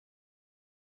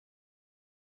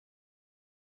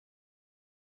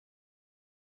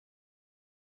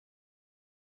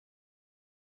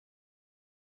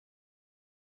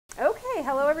Okay,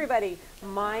 hello everybody.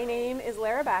 My name is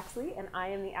Lara Baxley and I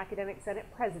am the Academic Senate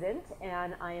President,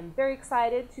 and I am very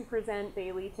excited to present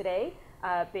Bailey today.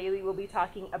 Bailey will be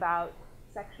talking about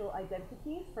sexual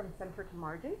identities from center to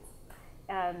margins.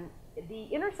 The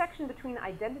intersection between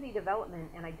identity development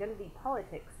and identity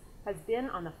politics has been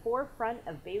on the forefront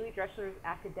of Bailey Drechsler's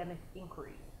academic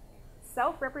inquiry.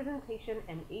 Self-representation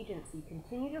and agency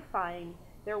continue to find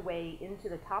their way into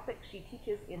the topics she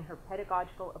teaches in her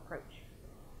pedagogical approach.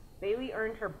 Bailey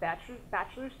earned her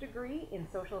bachelor's degree in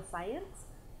social science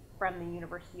from the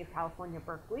University of California,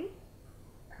 Berkeley.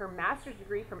 Her master's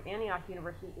degree from Antioch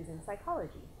University is in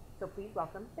psychology. So please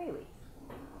welcome Bailey.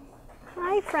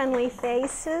 Hi, friendly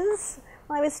faces.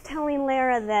 Well, I was telling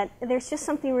Lara that there's just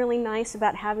something really nice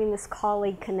about having this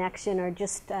colleague connection, or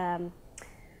just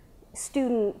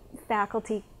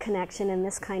student-faculty connection in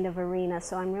this kind of arena.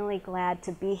 So I'm really glad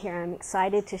to be here. I'm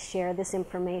excited to share this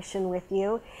information with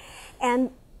you.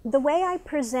 And the way I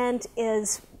present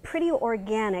is pretty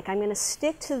organic. I'm going to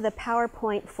stick to the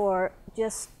PowerPoint for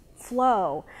just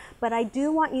flow, but I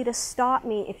do want you to stop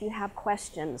me if you have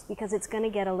questions, because it's going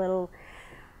to get a little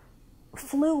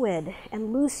fluid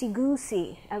and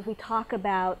loosey-goosey as we talk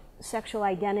about sexual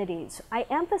identities. I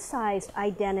emphasized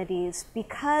identities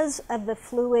because of the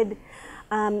fluid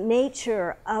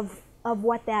nature of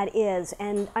what that is,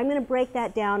 and I'm going to break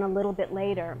that down a little bit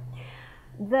later.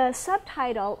 The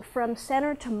subtitle, From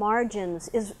Center to Margins,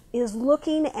 is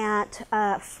looking at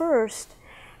first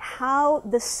how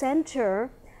the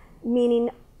center, meaning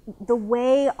the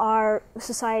way our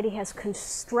society has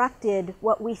constructed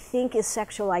what we think is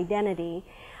sexual identity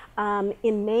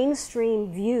in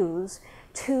mainstream views,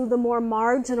 to the more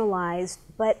marginalized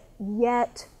but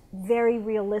yet very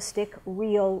realistic,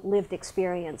 real lived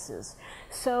experiences.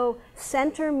 So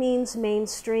center means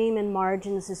mainstream, and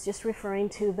margins is just referring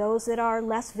to those that are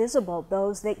less visible,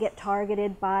 those that get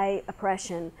targeted by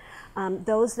oppression,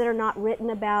 those that are not written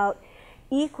about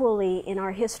equally in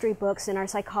our history books, in our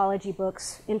psychology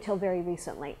books, until very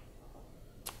recently.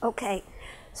 Okay,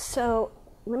 so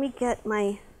let me get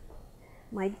my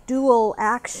dual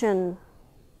action.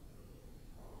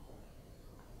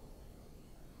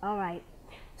 All right.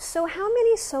 So how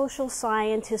many social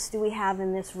scientists do we have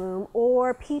in this room,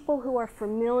 or people who are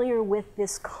familiar with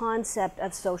this concept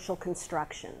of social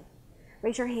construction?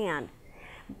 Raise your hand.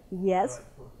 Yes?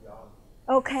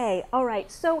 Okay, all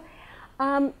right. So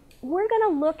we're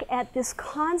going to look at this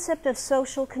concept of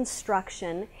social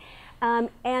construction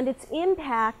and its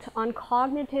impact on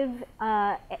cognitive,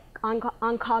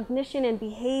 on cognition and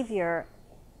behavior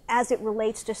as it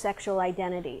relates to sexual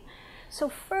identity. So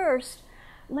first,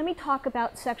 let me talk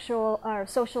about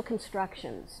social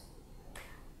constructions.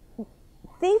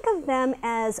 Think of them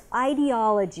as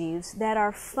ideologies that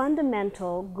are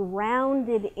fundamental,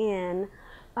 grounded in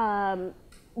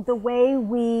the way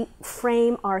we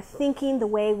frame our thinking, the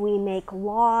way we make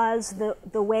laws,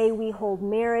 the way we hold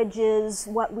marriages,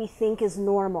 what we think is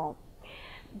normal.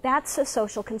 That's a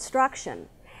social construction.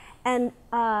 And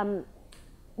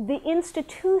the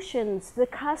institutions, the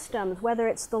customs, whether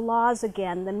it's the laws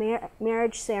again, the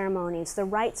marriage ceremonies, the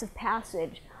rites of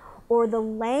passage, or the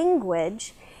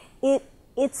language, it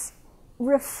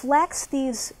reflects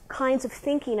these kinds of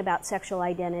thinking about sexual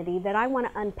identity that I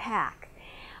want to unpack.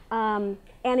 And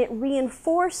it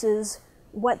reinforces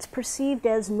what's perceived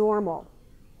as normal.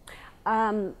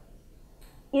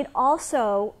 It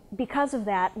also, because of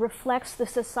that, reflects the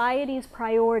society's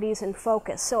priorities and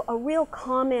focus. So a real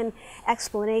common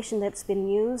explanation that's been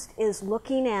used is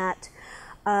looking at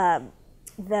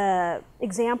the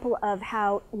example of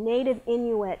how Native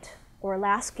Inuit or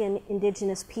Alaskan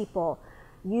indigenous people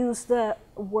use the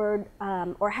word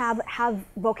or have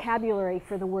vocabulary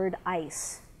for the word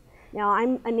ice. Now,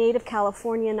 I'm a native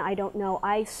Californian. I don't know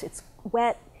ice. It's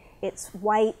wet, it's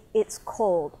white, it's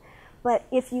cold. But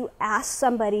if you ask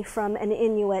somebody from an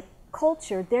Inuit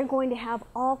culture, they're going to have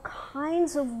all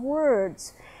kinds of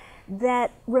words that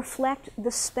reflect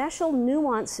the special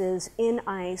nuances in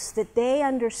ice that they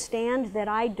understand that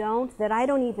I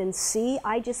don't even see.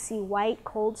 I just see white,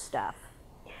 cold stuff.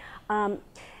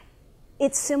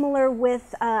 It's similar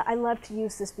with, I love to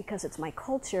use this because it's my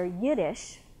culture,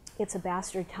 Yiddish. It's a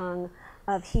bastard tongue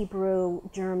of Hebrew,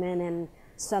 German, and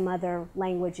some other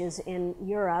languages in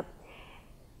Europe.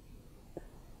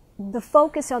 The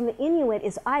focus on the Inuit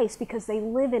is ice because they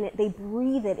live in it, they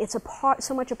breathe it, it's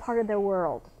so much a part of their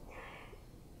world.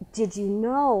 Did you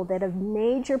know that a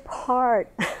major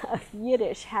part of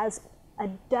Yiddish has a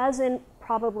dozen,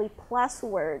 probably plus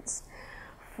words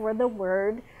for the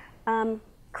word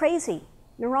crazy,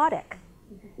 neurotic?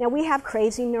 Now we have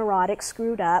crazy, neurotic,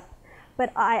 screwed up,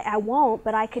 but I won't,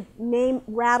 but I could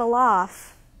rattle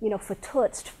off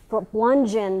vertutzt,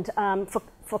 verbludgeoned,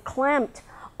 verklempt,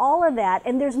 all of that,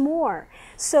 and there's more.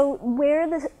 So where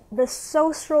the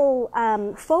social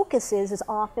focus is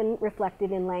often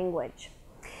reflected in language.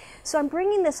 So I'm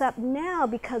bringing this up now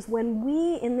because when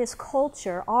we in this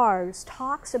culture, ours,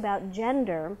 talks about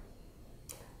gender,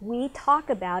 we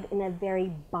talk about it in a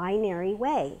very binary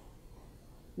way.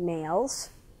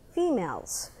 Males,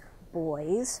 females,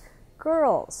 boys,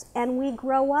 girls. And we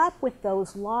grow up with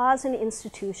those laws and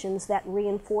institutions that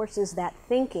reinforces that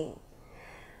thinking.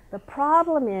 The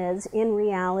problem is, in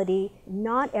reality,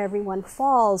 not everyone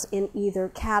falls in either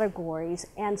categories,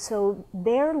 and so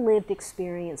their lived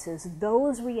experiences,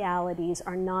 those realities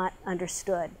are not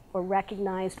understood or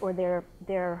recognized, or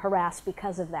they're harassed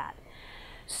because of that.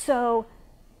 So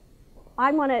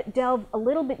I want to delve a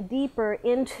little bit deeper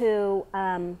into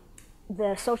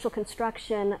the social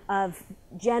construction of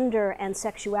gender and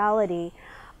sexuality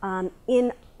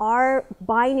in our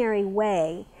binary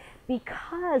way,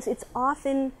 because it's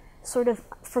often sort of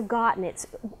forgotten.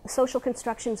 Social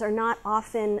constructions are not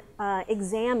often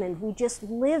examined. We just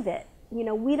live it.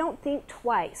 We don't think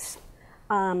twice.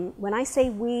 When I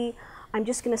say we, I'm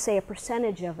just going to say a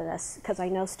percentage of us, because I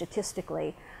know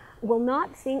statistically, will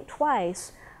not think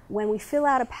twice when we fill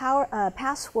out a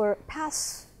passport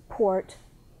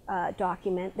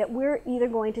document that we're either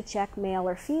going to check male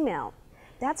or female.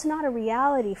 That's not a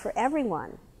reality for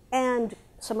everyone. And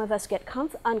some of us get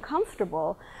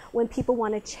uncomfortable when people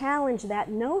want to challenge that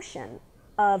notion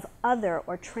of other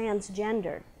or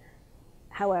transgender.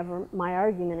 However, my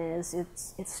argument is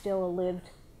it's still a lived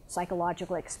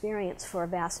psychological experience for a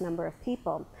vast number of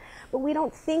people. But we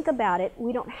don't think about it.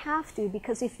 We don't have to,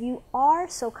 because if you are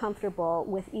so comfortable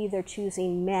with either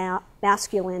choosing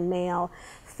masculine, male,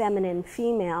 feminine,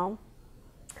 female,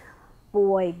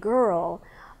 boy, girl,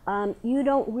 you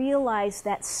don't realize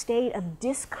that state of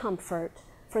discomfort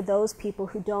for those people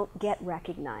who don't get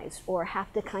recognized or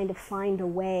have to kind of find a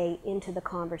way into the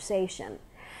conversation.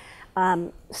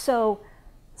 So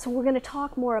we're going to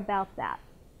talk more about that.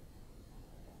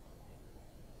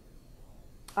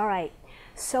 All right,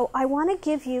 so I want to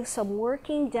give you some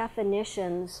working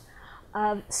definitions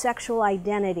of sexual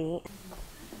identity.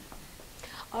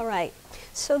 All right,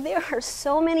 so there are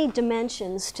so many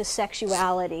dimensions to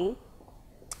sexuality,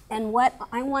 and what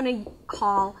I want to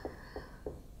call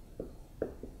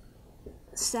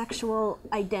sexual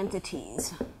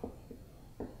identities.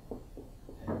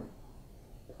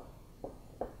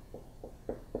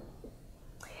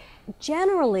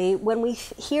 Generally, when we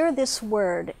hear this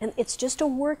word, and it's just a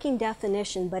working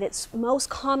definition, but it's most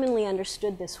commonly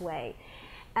understood this way,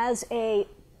 as an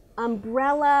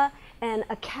umbrella and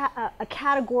a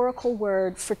categorical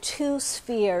word for two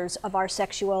spheres of our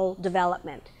sexual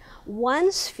development.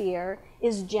 One sphere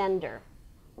is gender.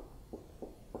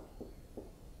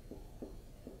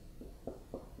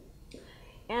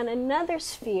 And another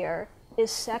sphere is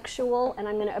sexual, and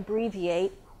I'm going to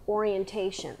abbreviate,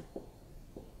 orientation.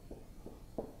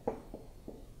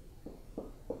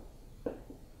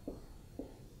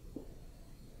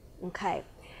 Okay,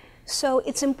 so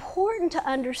it's important to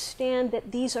understand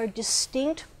that these are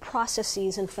distinct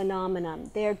processes and phenomena.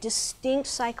 They're distinct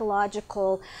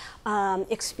psychological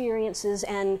experiences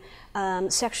and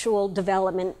sexual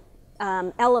development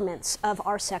elements of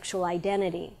our sexual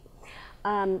identity.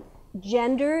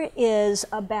 Gender is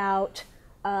about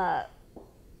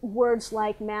words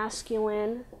like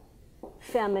masculine,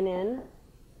 feminine,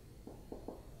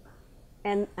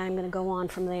 and I'm going to go on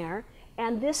from there.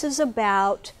 And this is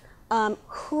about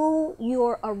who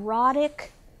your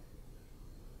erotic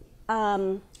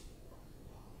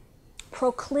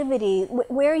proclivity,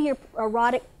 where your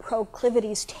erotic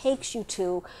proclivities takes you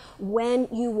to when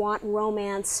you want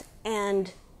romance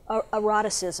and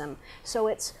eroticism. So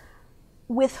it's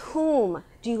with whom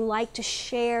do you like to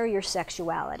share your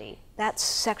sexuality? That's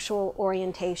sexual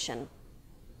orientation.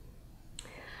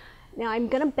 Now I'm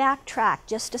going to backtrack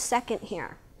just a second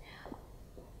here.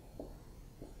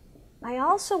 I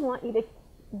also want you to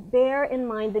bear in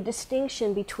mind the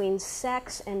distinction between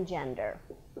sex and gender.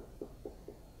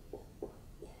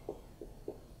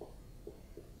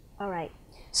 All right,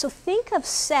 so think of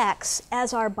sex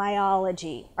as our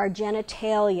biology, our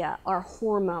genitalia, our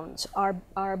hormones,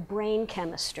 our brain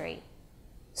chemistry.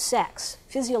 Sex,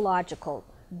 physiological,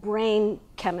 brain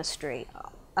chemistry,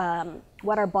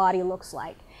 what our body looks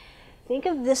like. Think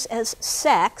of this as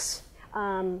sex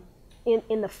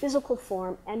in the physical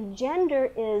form, and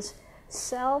gender is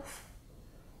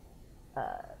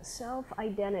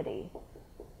self-identity.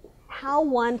 How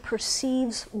one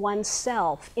perceives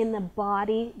oneself in the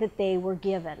body that they were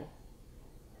given.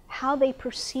 How they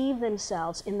perceive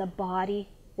themselves in the body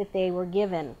that they were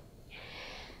given.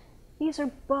 These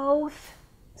are both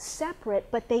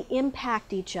separate, but they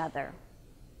impact each other.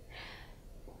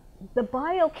 The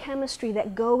biochemistry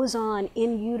that goes on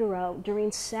in utero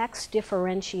during sex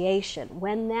differentiation,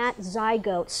 when that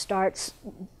zygote starts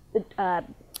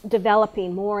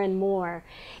developing more and more,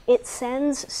 it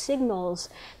sends signals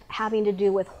having to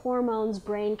do with hormones,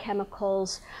 brain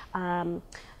chemicals,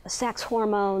 sex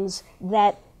hormones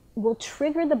that will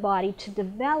trigger the body to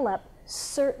develop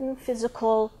certain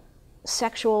physical,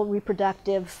 sexual,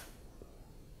 reproductive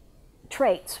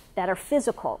traits that are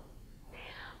physical.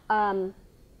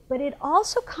 But it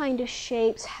also kind of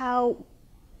shapes how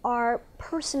our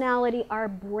personality, our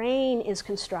brain is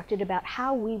constructed about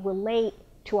how we relate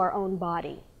to our own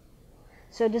body.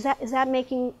 So is that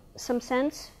making some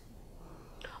sense?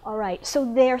 All right,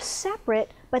 so they're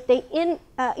separate, but they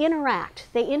interact,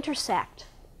 they intersect.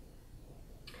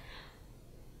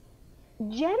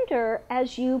 Gender,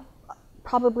 as you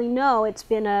probably know, it's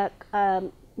been a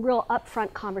real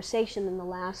upfront conversation in the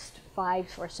last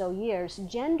 5 or so years.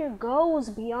 Gender goes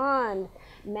beyond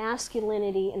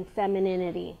masculinity and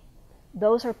femininity.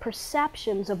 Those are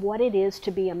perceptions of what it is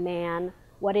to be a man,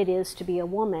 what it is to be a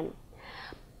woman.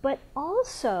 But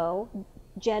also,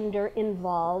 gender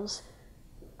involves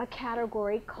a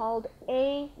category called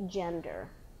agender.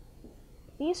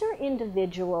 These are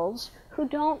individuals who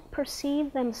don't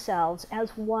perceive themselves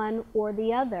as one or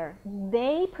the other.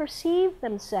 They perceive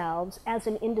themselves as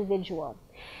an individual.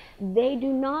 They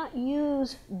do not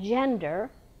use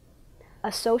gender,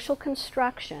 a social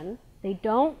construction. They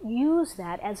don't use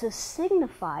that as a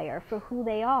signifier for who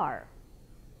they are.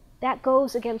 That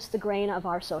goes against the grain of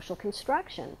our social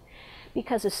construction.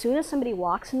 Because as soon as somebody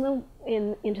walks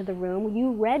into the room,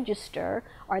 you register,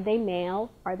 are they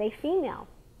male, are they female?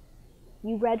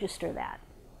 You register that.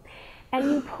 And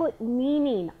you put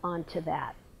meaning onto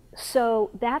that.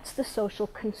 So that's the social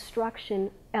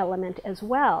construction element as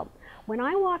well. When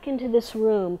I walk into this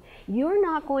room, you're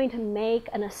not going to make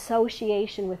an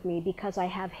association with me because I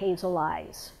have hazel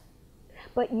eyes.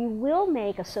 But you will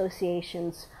make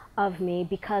associations of me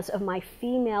because of my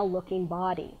female-looking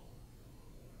body.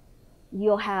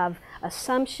 You'll have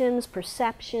assumptions,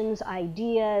 perceptions,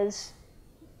 ideas.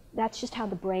 That's just how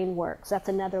the brain works. That's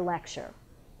another lecture.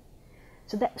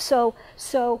 So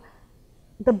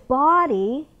the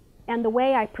body and the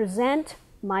way I present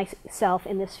myself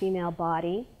in this female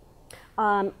body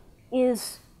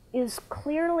is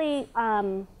clearly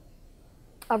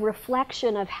a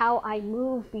reflection of how I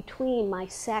move between my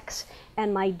sex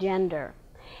and my gender.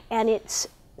 And it's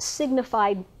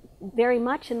signified very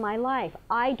much in my life.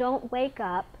 I don't wake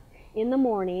up in the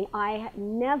morning, I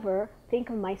never think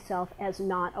of myself as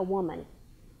not a woman.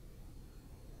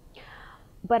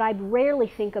 But I rarely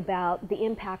think about the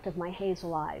impact of my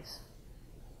hazel eyes.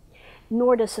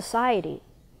 Nor does society.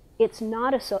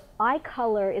 Eye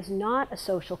color is not a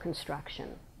social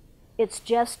construction. It's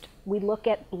just we look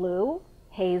at blue,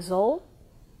 hazel,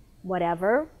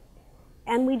 whatever,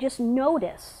 and we just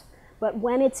notice. But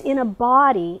when it's in a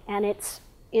body and it's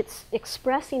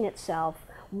expressing itself,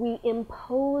 we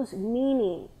impose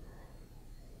meaning.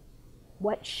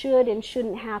 What should and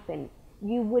shouldn't happen.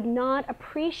 You would not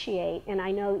appreciate, and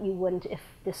I know you wouldn't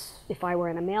if I were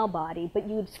in a male body, but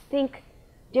you'd think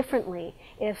differently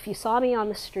if you saw me on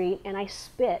the street and I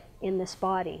spit in this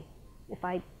body. If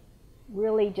I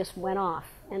really just went off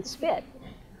and spit.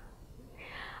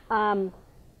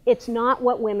 It's not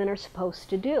what women are supposed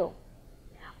to do.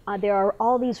 There are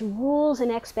all these rules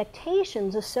and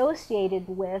expectations associated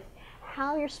with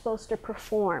how you're supposed to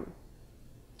perform.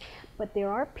 But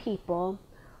there are people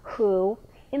who,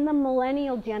 in the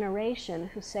millennial generation,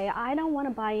 who say, I don't want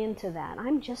to buy into that.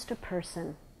 I'm just a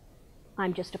person.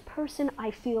 I'm just a person.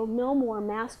 I feel no more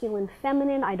masculine,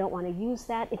 feminine. I don't want to use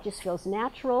that. It just feels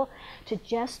natural to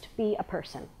just be a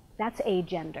person. That's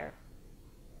agender.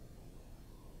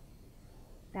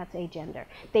 That's agender.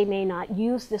 They may not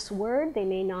use this word, they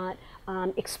may not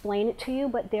explain it to you,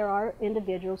 but there are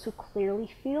individuals who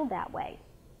clearly feel that way.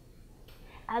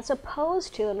 As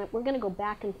opposed to, and we're going to go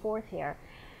back and forth here,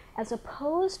 as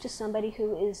opposed to somebody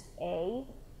who is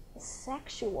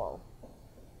asexual.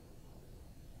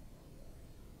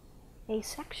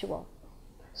 Asexual.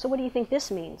 So what do you think this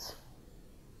means?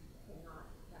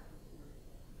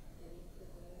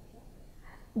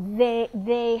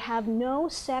 They have no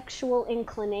sexual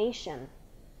inclination.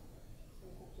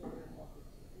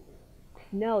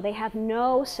 No, they have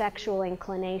no sexual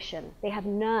inclination. They have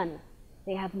none.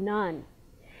 They have none.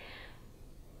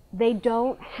 They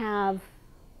don't have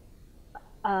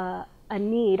a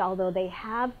need, although they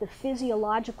have the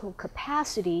physiological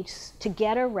capacity to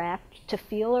get erect, to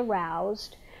feel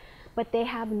aroused, but they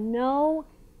have no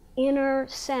inner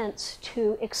sense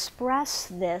to express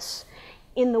this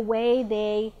in the way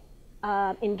they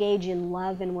engage in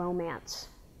love and romance.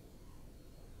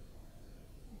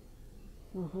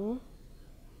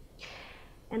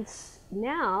 And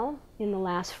now, in the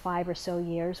last 5 or so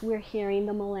years, we're hearing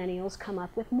the millennials come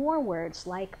up with more words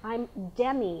like, I'm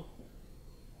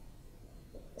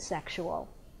demisexual.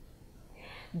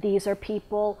 These are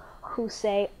people who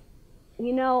say,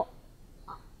 you know,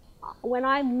 when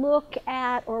I look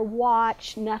at or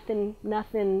watch, nothing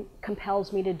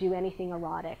compels me to do anything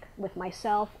erotic with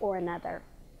myself or another.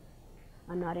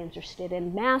 I'm not interested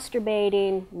in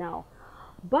masturbating, no.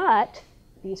 But,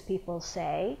 these people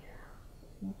say,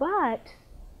 but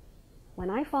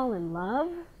when I fall in love,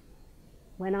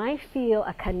 when I feel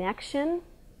a connection,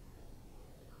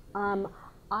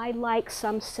 I like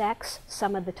some sex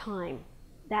some of the time.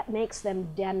 That makes them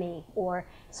demi, or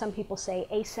some people say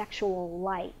asexual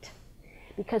light,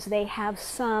 because they have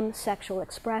some sexual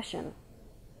expression.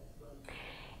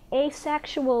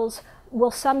 Asexuals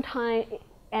will sometimes,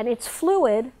 and it's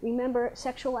fluid, remember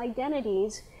sexual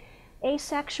identities,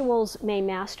 asexuals may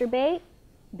masturbate,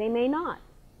 they may not.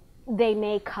 They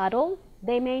may cuddle,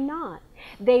 they may not.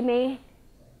 They may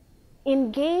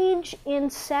engage in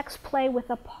sex play with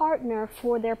a partner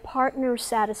for their partner's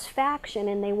satisfaction,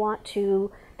 and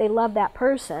they love that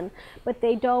person, but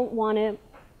they don't want to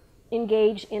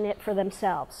engage in it for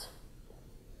themselves.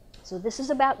 So this is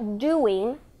about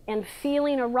doing and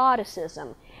feeling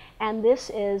eroticism, and this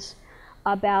is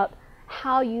about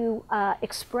how you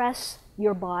express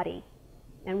your body.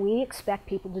 And we expect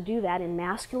people to do that in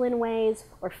masculine ways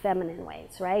or feminine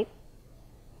ways, right?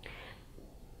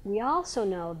 We also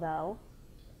know, though,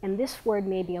 and this word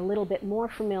may be a little bit more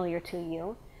familiar to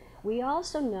you, we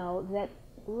also know that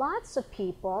lots of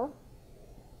people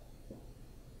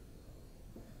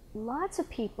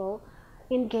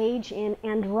engage in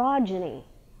androgyny.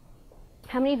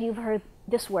 How many of you have heard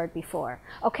this word before?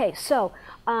 Okay, so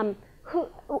who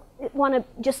want to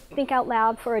just think out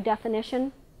loud for a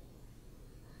definition?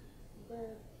 You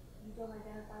don't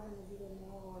identify them as either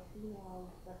male or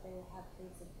female, but they have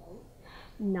traits of both?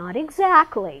 Not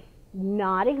exactly.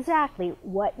 Not exactly.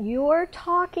 What you're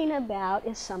talking about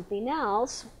is something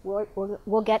else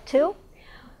we'll get to.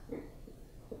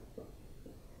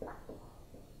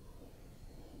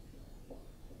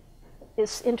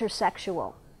 It's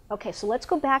intersexual. Okay, so let's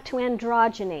go back to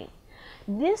androgyny.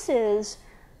 This is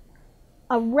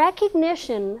a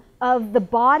recognition of the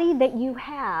body that you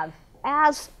have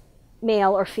as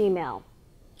male or female.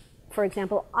 For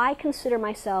example, I consider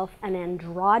myself an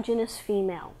androgynous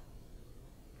female,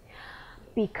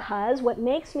 because what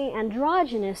makes me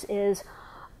androgynous is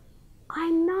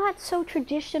I'm not so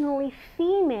traditionally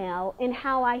female in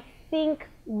how I think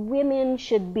women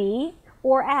should be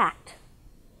or act.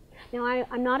 Now,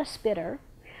 I'm not a spitter,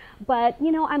 but,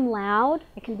 you know, I'm loud.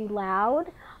 I can be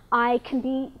loud. I can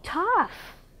be tough.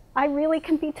 I really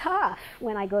can be tough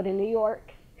when I go to New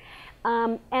York.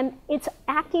 And it's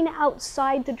acting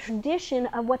outside the tradition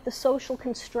of what the social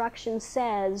construction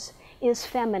says is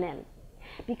feminine.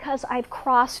 Because I've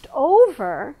crossed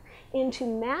over into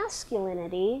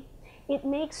masculinity, it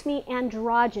makes me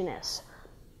androgynous.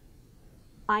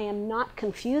 I am not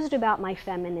confused about my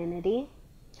femininity.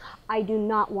 I do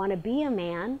not want to be a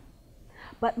man,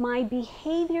 but my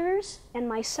behaviors and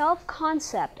my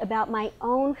self-concept about my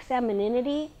own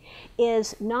femininity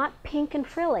is not pink and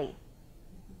frilly.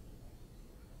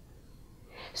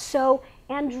 So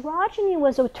androgyny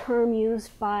was a term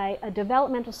used by a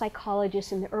developmental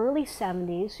psychologist in the early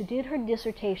 70s who did her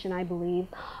dissertation, I believe,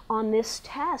 on this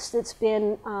test that's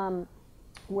been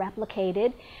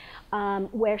replicated,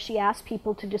 where she asked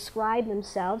people to describe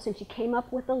themselves, and she came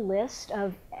up with a list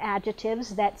of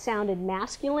adjectives that sounded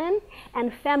masculine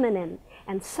and feminine.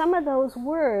 And some of those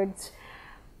words,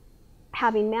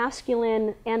 having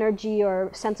masculine energy or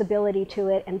sensibility to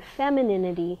it and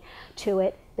femininity to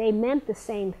it, they meant the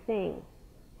same thing.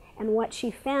 And what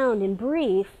she found in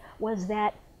brief was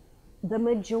that the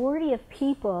majority of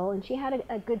people, and she had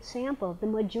a good sample, the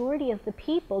majority of the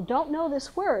people don't know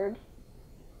this word,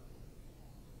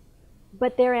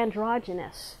 but they're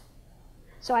androgynous.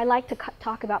 So I like to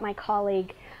talk about my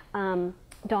colleague, Don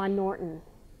Norton,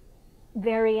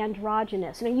 very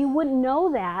androgynous. Now, you wouldn't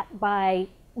know that by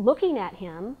looking at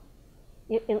him.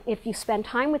 If you spend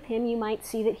time with him, you might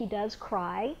see that he does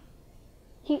cry.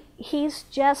 He's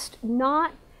just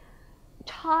not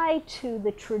tied to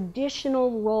the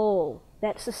traditional role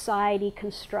that society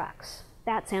constructs.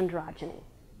 That's androgyny.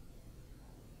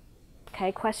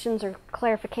 Okay, questions or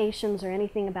clarifications or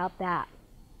anything about that?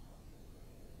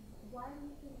 Why do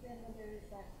you think then that there is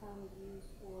that term used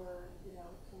for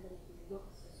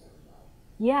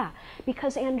Yeah,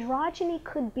 because androgyny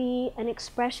could be an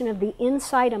expression of the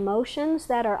inside emotions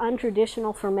that are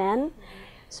untraditional for men.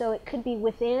 So it could be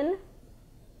within,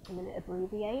 I'm going to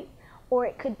abbreviate, or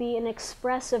it could be an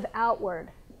expressive outward.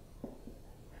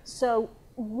 So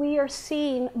we are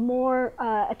seeing more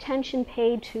attention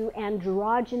paid to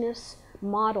androgynous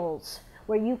models,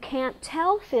 where you can't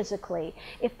tell physically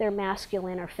if they're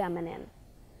masculine or feminine.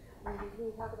 When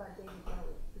you talk about David Bowie,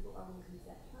 people always use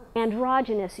that term.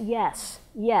 Androgynous, yes,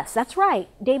 yes, that's right.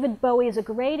 David Bowie is a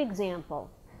great example.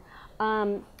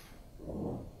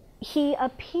 He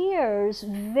appears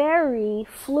very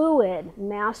fluid,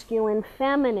 masculine,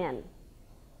 feminine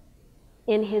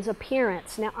in his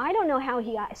appearance. Now, I don't know how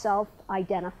he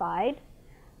self-identified,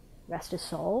 rest his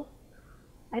soul.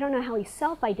 I don't know how he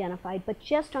self-identified, but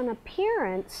just on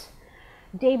appearance,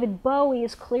 David Bowie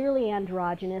is clearly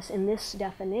androgynous in this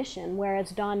definition, whereas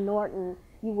Don Norton,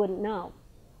 you wouldn't know.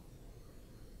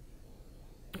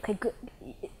 Okay, good.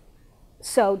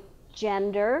 So,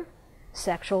 gender,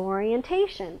 sexual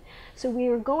orientation. So we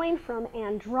are going from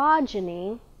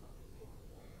androgyny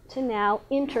to now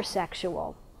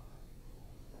intersexual.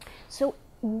 So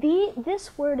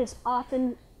this word is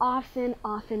often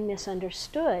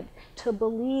misunderstood, to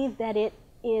believe that it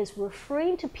is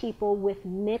referring to people with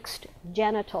mixed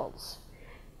genitals.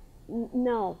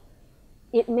 No,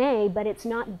 it may, but it's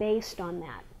not based on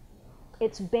that.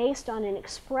 It's based on an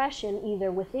expression either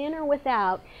within or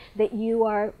without that you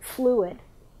are fluid.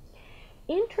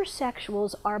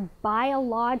 Intersexuals are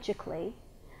biologically,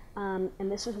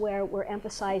 and this is where we're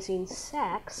emphasizing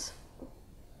sex,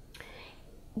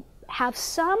 have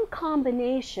some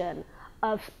combination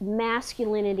of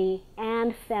masculinity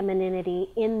and femininity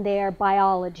in their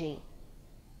biology.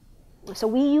 So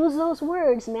we use those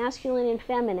words, masculine and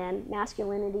feminine,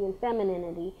 masculinity and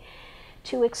femininity,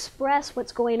 to express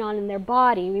what's going on in their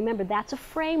body. Remember, that's a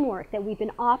framework that we've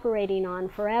been operating on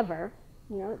forever,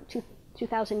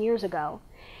 2,000 years ago.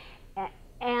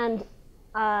 And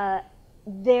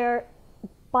their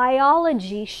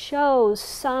biology shows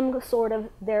some sort of,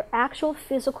 their actual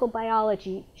physical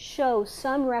biology shows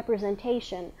some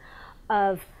representation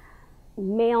of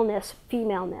maleness,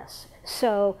 femaleness.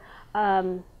 So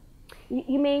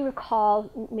you may recall,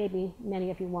 maybe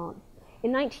many of you won't,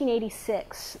 in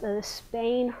 1986, the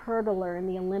Spain hurdler in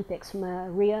the Olympics,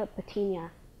 Maria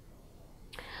Patiño,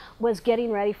 was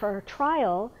getting ready for her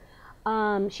trial.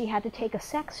 She had to take a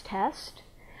sex test.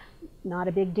 Not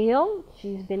a big deal.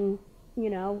 She's been,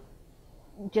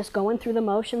 just going through the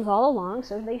motions all along.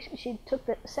 So she took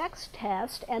the sex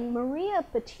test, and Maria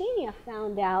Patiño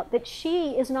found out that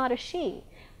she is not a she,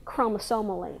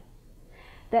 chromosomally.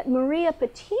 That Maria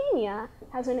Patiño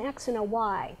has an X and a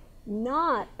Y,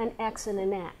 not an X and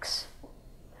an X.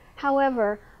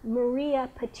 However, Maria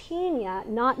Patiño,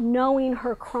 not knowing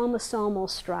her chromosomal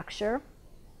structure,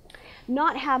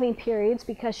 not having periods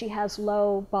because she has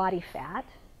low body fat,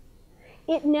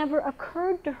 it never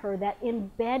occurred to her that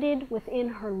embedded within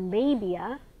her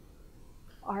labia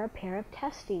are a pair of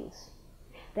testes,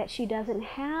 that she doesn't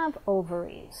have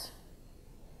ovaries,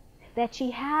 that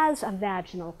she has a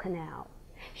vaginal canal,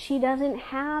 she doesn't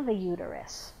have a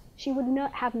uterus. She would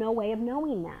have no way of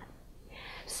knowing that.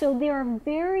 So there are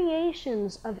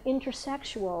variations of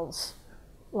intersexuals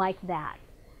like that,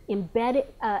 embedded,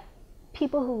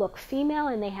 people who look female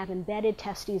and they have embedded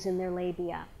testes in their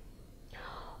labia,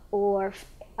 or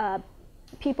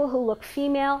people who look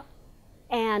female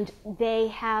and they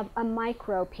have a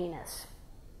micro penis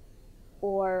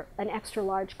or an extra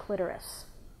large clitoris,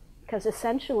 because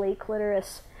essentially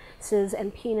clitorises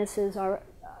and penises are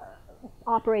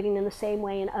operating in the same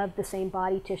way and of the same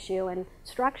body tissue and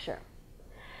structure.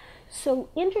 So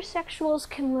intersexuals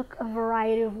can look a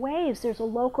variety of ways. There's a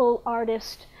local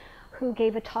artist who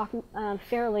gave a talk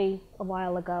fairly a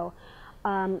while ago,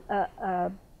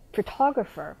 a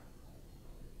photographer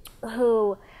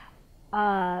who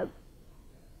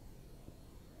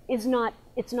it's not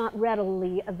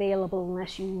readily available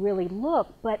unless you really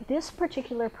look, but this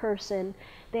particular person,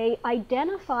 they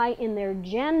identify in their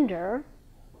gender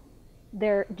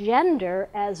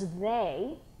as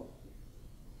they,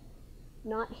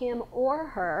 not him or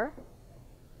her,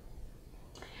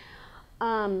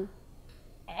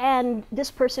 and this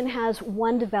person has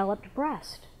one developed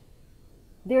breast.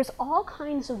 There's all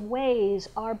kinds of ways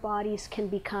our bodies can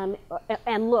become,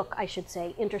 and look, I should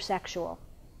say, intersexual.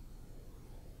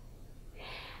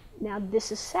 Now,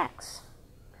 this is sex,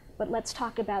 but let's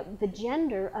talk about the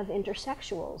gender of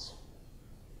intersexuals.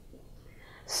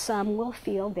 Some will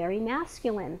feel very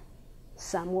masculine.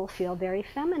 Some will feel very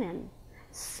feminine.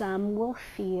 Some will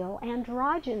feel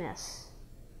androgynous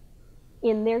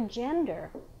in their gender.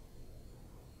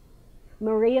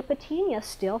 Maria Patiña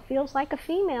still feels like a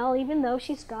female even though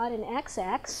she's got an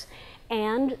XX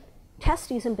and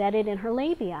testes embedded in her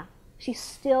labia. She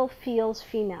still feels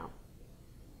female.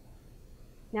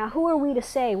 Now, who are we to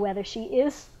say whether she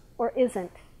is or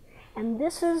isn't? And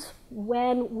this is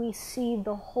when we see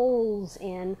the holes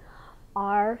in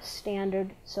our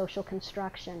standard social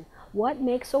construction. What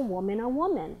makes a woman a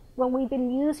woman? Well, we've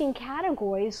been using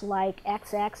categories like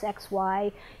XX,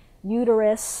 XY,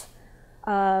 uterus,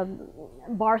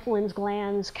 Bartholin's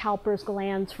glands, Cowper's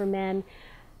glands for men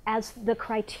as the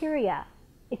criteria.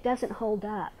 It doesn't hold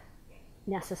up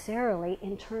necessarily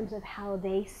in terms of how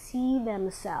they see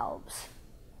themselves.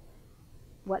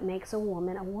 What makes a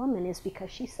woman is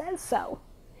because she says so.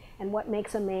 And what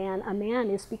makes a man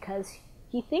is because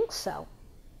he thinks so.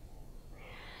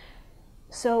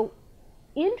 So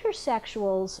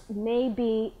intersexuals may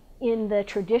be in the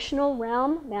traditional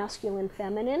realm, masculine,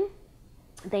 feminine.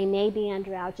 They may be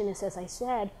androgynous, as I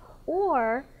said,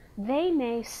 or they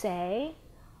may say,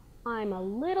 I'm a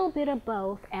little bit of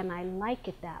both and I like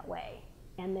it that way.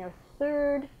 And their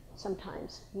third,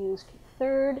 sometimes used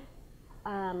third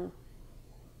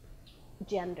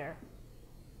gender.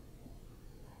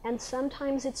 And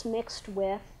sometimes it's mixed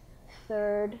with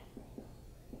third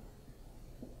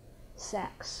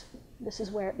sex. This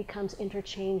is where it becomes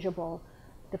interchangeable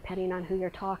depending on who you're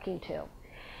talking to.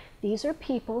 These are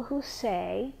people who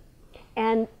say,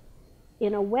 and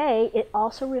in a way it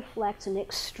also reflects an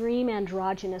extreme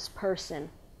androgynous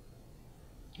person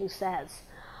who says,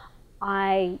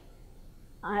 or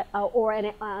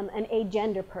an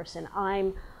agender person,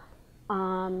 I'm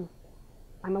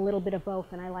a little bit of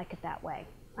both and I like it that way.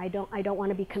 I don't want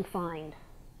to be confined.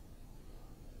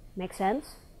 Make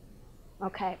sense?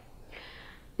 Okay.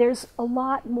 There's a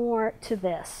lot more to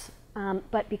this,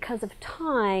 but because of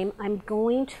time, I'm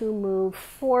going to move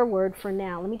forward for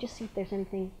now. Let me just see if there's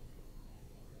anything.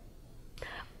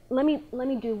 Let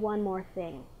me do one more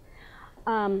thing,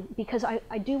 because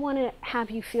I do want to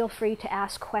have you feel free to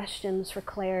ask questions for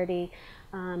clarity.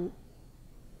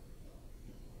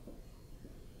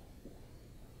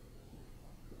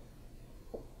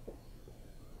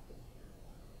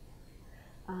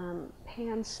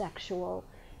 Pansexual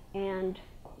and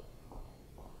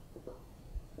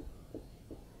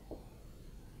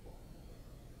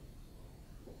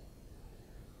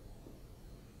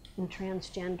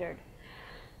transgendered.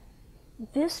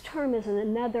 This term is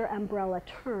another umbrella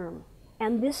term,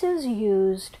 and this is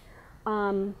used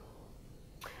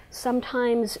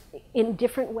sometimes in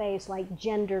different ways, like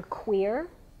gender queer.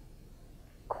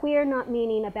 Queer not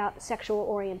meaning about sexual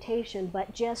orientation,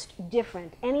 but just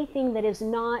different. Anything that is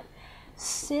not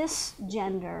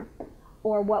cisgender,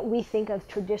 or what we think of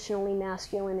traditionally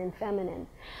masculine and feminine.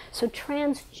 So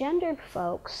transgendered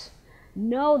folks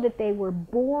know that they were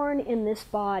born in this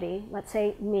body. Let's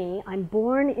say me, I'm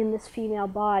born in this female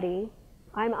body,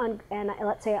 and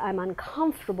let's say I'm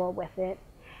uncomfortable with it,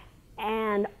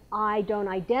 and I don't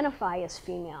identify as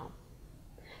female.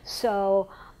 So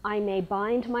I may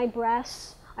bind my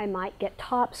breasts, I might get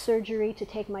top surgery to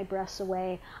take my breasts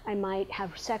away, I might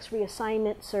have sex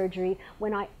reassignment surgery.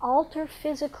 When I alter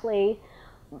physically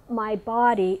my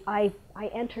body, I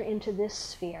enter into this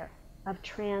sphere of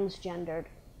transgendered.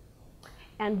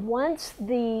 And once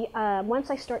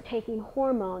I start taking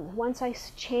hormones, once I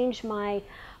change my,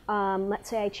 let's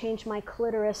say I change my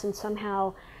clitoris and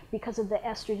somehow because of the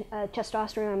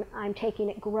testosterone I'm taking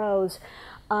it grows,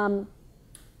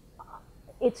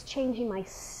 it's changing my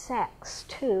sex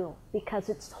too because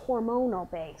it's hormonal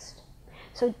based.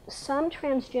 So some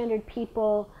transgendered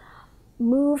people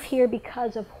move here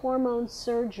because of hormone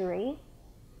surgery,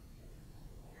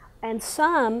 and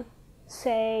some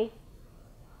say,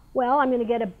 well, I'm going to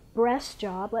get a breast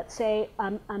job. Let's say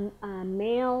I'm a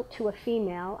male to a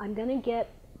female. I'm going to get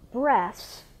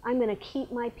breasts. I'm going to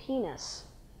keep my penis.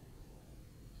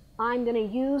 I'm going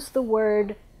to use the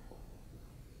word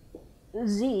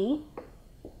Z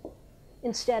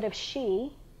instead of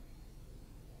she,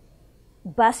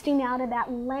 busting out of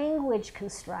that language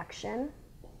construction.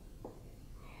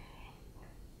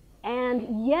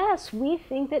 And yes, we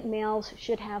think that males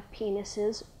should have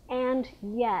penises, and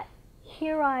yet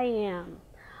here I am.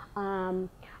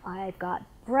 I've got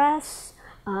breasts,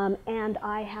 and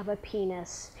I have a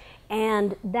penis,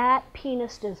 and that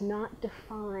penis does not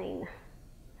define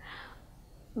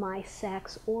my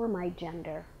sex or my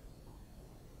gender.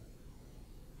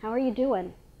 How are you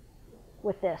doing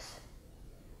with this?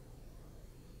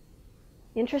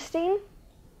 Interesting?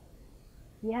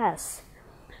 Yes.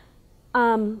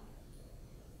 Anne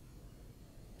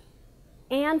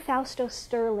Fausto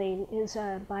Sterling is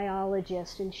a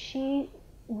biologist, and she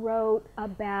wrote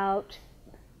about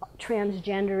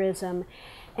transgenderism,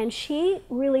 and she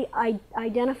really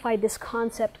identified this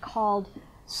concept called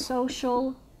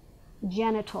social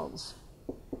genitals.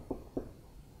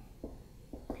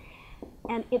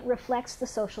 And it reflects the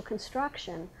social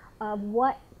construction of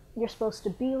what you're supposed to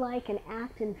be like and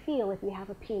act and feel if you have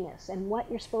a penis, and what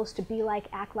you're supposed to be like,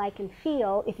 act like, and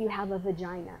feel if you have a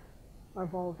vagina or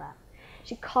vulva.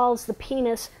 She calls the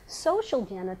penis social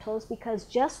genitals because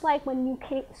just like when you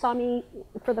saw me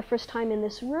for the first time in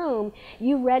this room,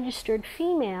 you registered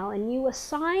female and you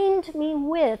assigned me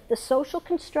with the social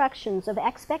constructions of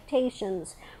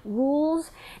expectations, rules,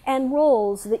 and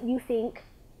roles that you think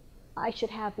I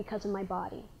should have because of my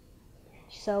body.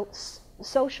 So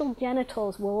social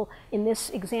genitals will, in this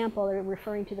example, are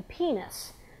referring to the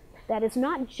penis. That is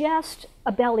not just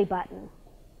a belly button.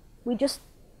 We just,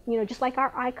 you know, just like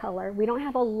our eye color, we don't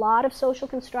have a lot of social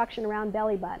construction around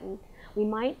belly button. We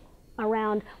might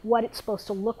around what it's supposed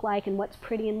to look like and what's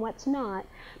pretty and what's not,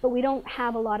 but we don't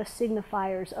have a lot of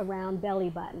signifiers around belly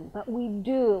button. But we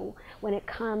do when it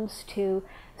comes to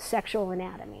sexual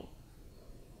anatomy.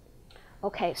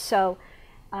 Okay, so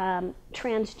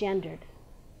transgendered.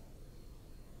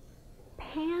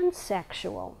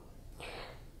 Pansexual.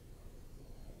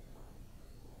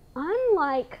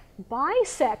 Unlike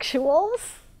bisexuals,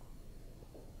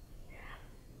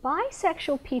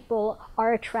 bisexual people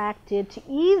are attracted to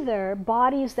either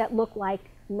bodies that look like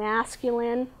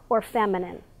masculine or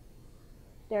feminine.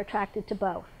 They're attracted to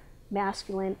both,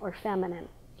 masculine or feminine.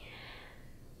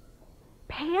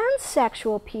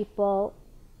 Pansexual people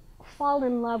fall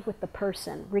in love with the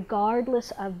person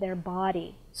regardless of their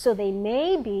body. So they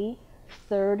may be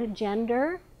third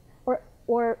gender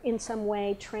or in some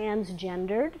way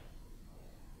transgendered.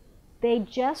 They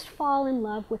just fall in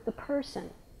love with the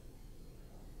person.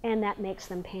 And that makes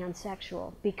them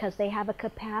pansexual because they have a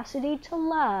capacity to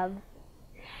love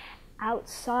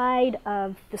outside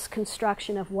of this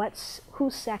construction of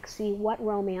who's sexy, what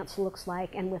romance looks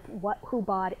like, and with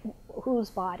whose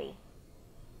body.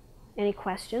 Any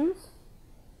questions?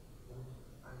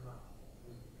 I'm not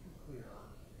clear on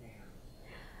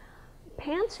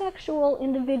Pansexual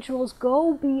individuals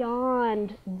go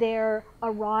beyond their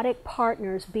erotic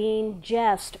partners being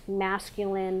just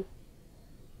masculine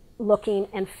looking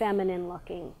and feminine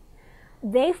looking.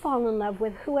 They fall in love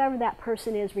with whoever that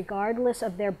person is regardless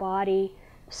of their body,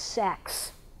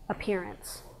 sex,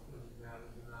 appearance.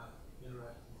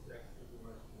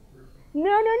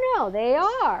 No, they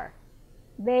are.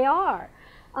 They are.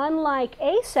 Unlike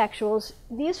asexuals,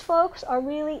 these folks are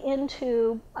really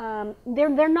into,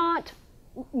 they're not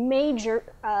major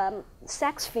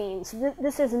sex fiends.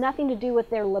 This has nothing to do with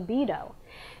their libido.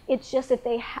 It's just that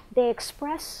they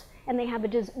express and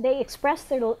they express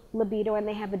their libido and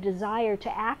they have a desire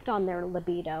to act on their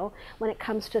libido when it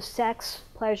comes to sex,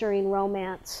 pleasuring,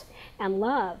 romance, and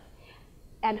love.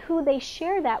 And who they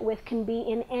share that with can be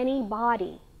in any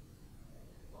body.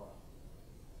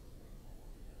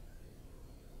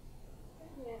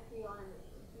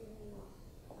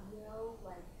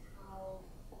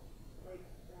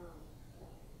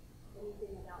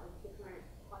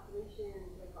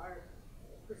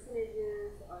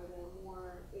 Percentages, are there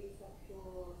more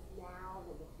asexuals now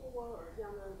than before, or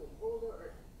younger than older,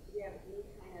 or do we have any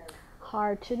kind of...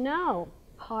 Hard to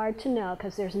know,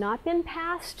 because there's not been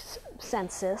past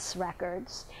census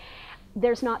records.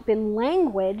 There's not been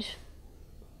language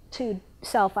to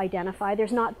self-identify.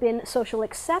 There's not been social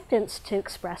acceptance to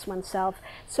express oneself,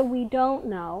 so we don't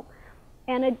know.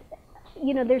 And,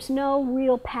 there's no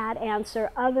real pat answer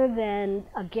other than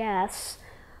a guess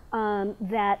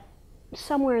that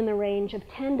somewhere in the range of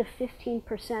 10 to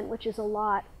 15%, which is a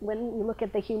lot when you look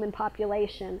at the human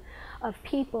population, of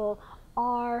people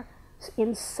are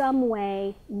in some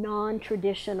way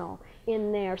non-traditional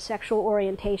in their sexual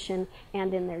orientation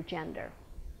and in their gender.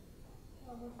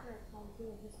 Was there a time too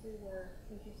in history where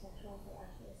intersexuals were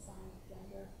actually assigned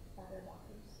gender by their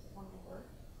doctors upon their birth?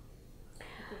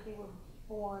 Like if they were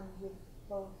born with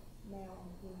both male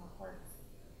and female parts,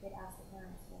 they'd ask the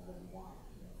parents, well, what do you want?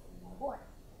 And they'd say, "You want a boy."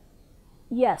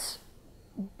 Yes,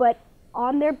 but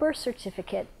on their birth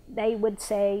certificate, they would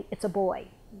say it's a boy.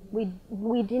 Mm-hmm.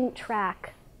 We didn't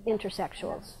track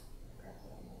intersexuals.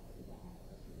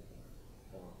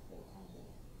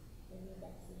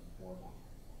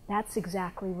 That's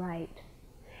exactly right.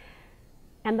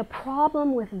 And the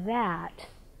problem with that,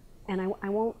 and I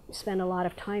won't spend a lot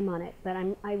of time on it, but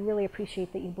I really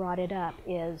appreciate that you brought it up,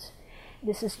 is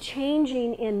this is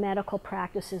changing in medical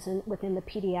practices within the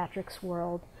pediatrics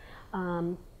world.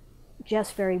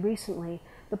 Just very recently.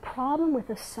 The problem with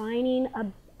assigning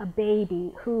a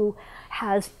baby who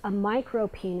has a micro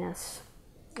penis,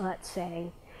 let's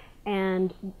say,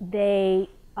 and they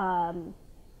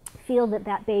feel that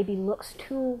that baby looks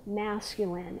too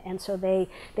masculine, and so they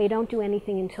don't do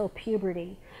anything until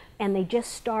puberty, and they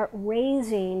just start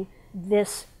raising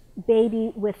this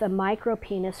baby with a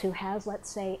micropenis who has, let's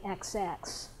say,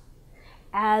 XX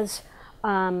as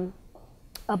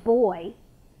a boy.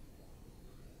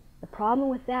 The problem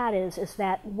with that is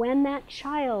that when that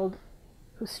child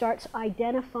who starts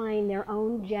identifying their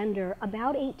own gender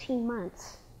about 18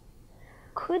 months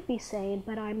could be saying,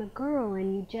 but I'm a girl,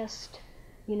 and you just,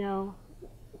 you know,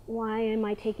 why am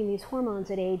I taking these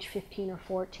hormones at age 15 or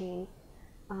 14?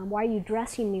 Why are you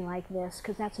dressing me like this?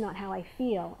 Because that's not how I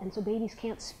feel. And so babies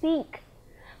can't speak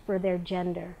for their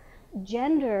gender.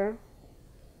 Gender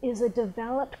is a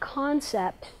developed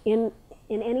concept in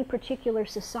any particular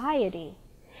society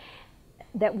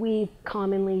that we've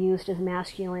commonly used as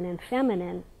masculine and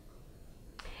feminine.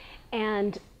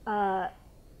 And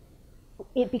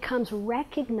it becomes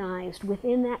recognized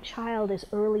within that child as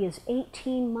early as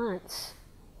 18 months.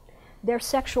 Their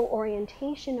sexual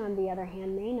orientation, on the other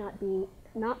hand, may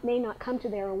not come to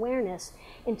their awareness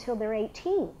until they're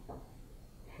 18.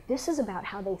 This is about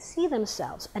how they see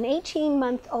themselves. An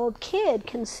 18-month-old kid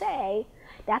can say,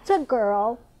 that's a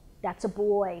girl, that's a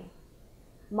boy.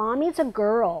 Mommy's a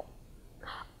girl,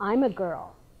 I'm a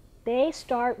girl. They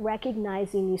start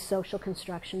recognizing these social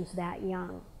constructions that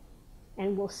young.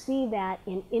 And we'll see that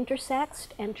in intersexed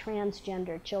and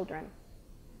transgender children.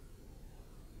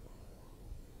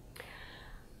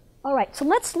 All right, so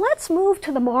let's move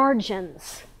to the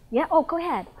margins. Yeah, oh, go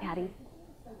ahead, Patty.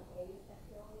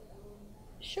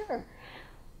 Sure.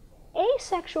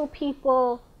 Asexual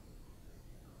people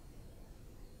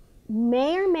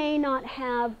may or may not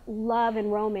have love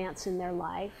and romance in their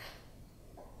life.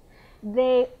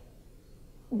 They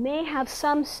may have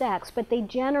some sex, but they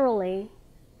generally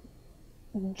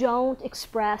don't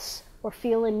express or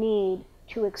feel a need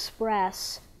to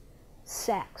express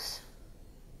sex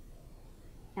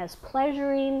as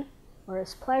pleasuring or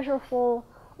as pleasurable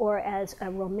or as a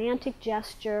romantic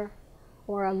gesture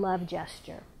or a love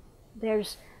gesture.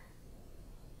 There's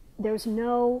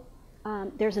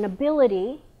an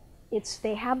ability.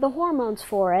 They have the hormones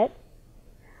for it.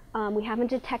 We haven't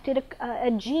detected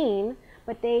a gene,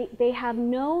 but they have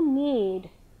no need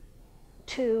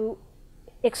to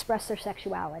express their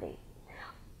sexuality.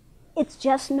 It's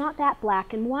just not that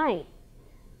black and white,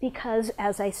 because,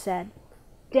 as I said,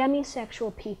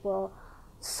 demisexual people,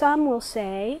 some will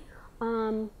say,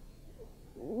 nothing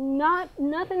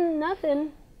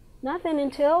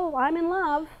until I'm in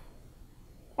love,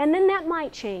 and then that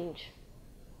might change.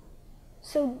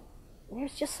 So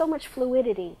there's just so much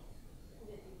fluidity.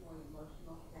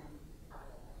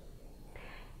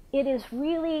 It is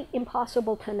really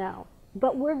impossible to know,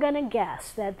 but we're going to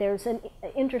guess that there's an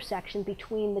intersection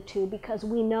between the two, because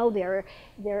we know there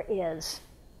is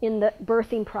in the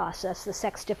birthing process, the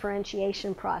sex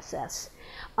differentiation process.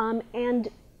 And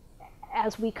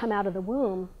as we come out of the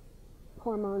womb,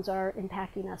 hormones are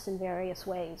impacting us in various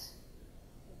ways.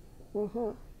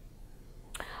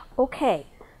 Okay,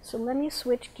 so let me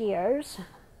switch gears.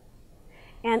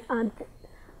 And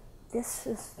this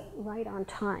is right on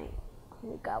time.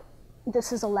 Here we go.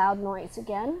 This is a loud noise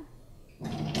again.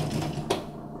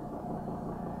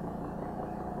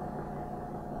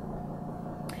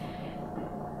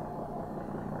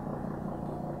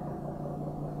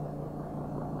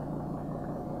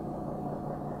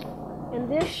 And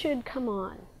this should come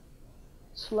on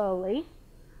slowly.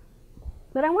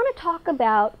 But I want to talk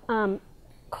about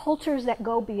cultures that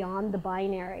go beyond the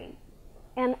binary.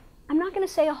 And I'm not going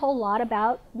to say a whole lot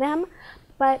about them,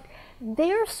 but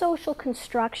their social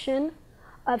construction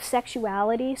of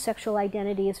sexuality, sexual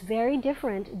identity, is very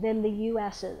different than the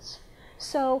US's.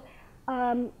 So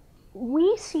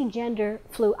we see gender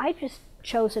fluid. I've just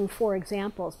chosen 4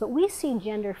 examples, but we see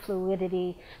gender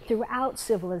fluidity throughout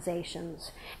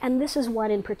civilizations. And this is one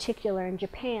in particular in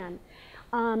Japan.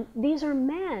 These are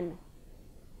men,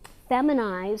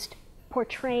 feminized,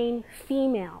 portraying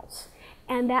females.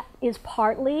 And that is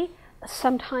partly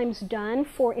sometimes done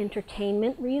for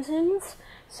entertainment reasons.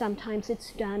 Sometimes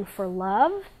it's done for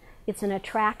love. It's an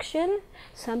attraction.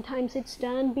 Sometimes it's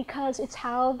done because it's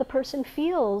how the person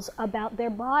feels about their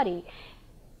body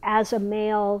as a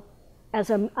male,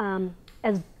 as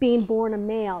being born a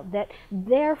male, that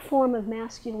their form of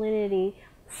masculinity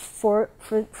for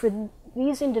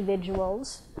these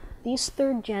individuals, these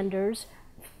third genders,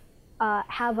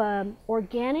 have an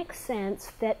organic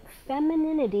sense that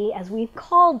femininity, as we've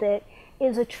called it,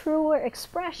 is a truer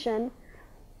expression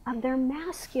of their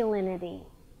masculinity.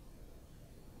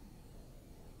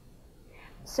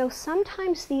 So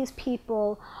sometimes these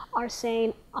people are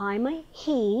saying, I'm a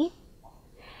he,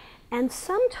 and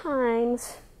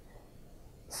sometimes,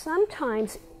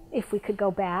 if we could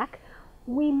go back,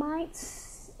 we might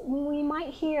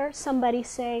hear somebody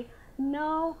say,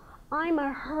 no, I'm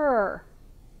a her.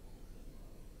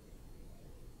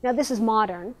 Now this is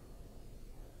modern,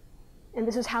 and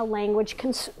this is how language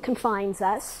confines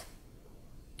us.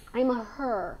 I'm a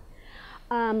her.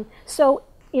 So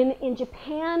in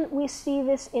Japan, we see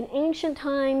this in ancient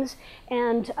times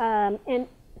and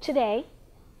today.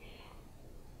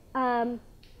 In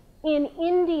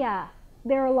India,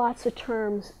 there are lots of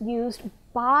terms used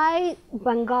by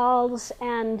Bengalis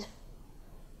and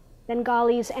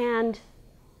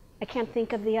I can't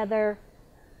think of the other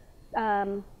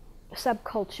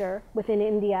subculture within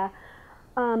India.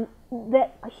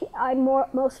 That I'm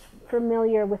most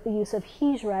familiar with the use of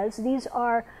hijras. These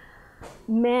are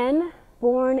men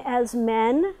born as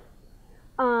men.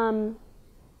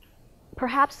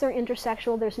 Perhaps they're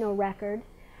intersexual, there's no record,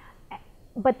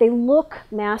 but they look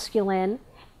masculine,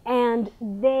 and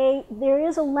there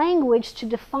is a language to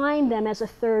define them as a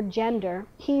third gender.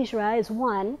 Hijra is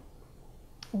one.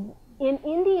 In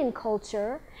Indian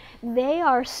culture, they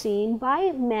are seen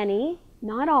by many,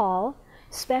 not all,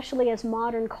 especially as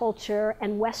modern culture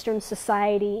and Western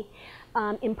society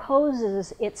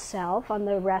imposes itself on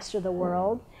the rest of the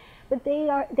world. But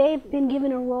they've been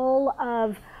given a role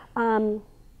of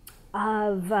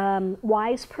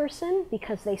wise person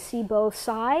because they see both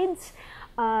sides.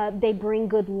 They bring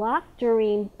good luck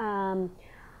during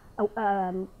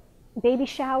baby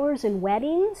showers and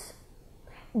weddings.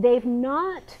 They've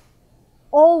not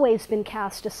always been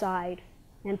cast aside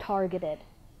and targeted.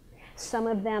 Some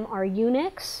of them are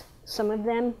eunuchs, some of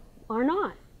them are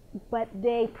not, but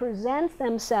they present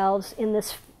themselves in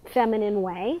this feminine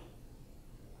way.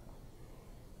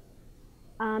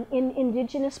 In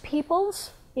indigenous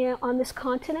peoples on this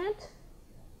continent,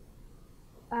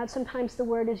 sometimes the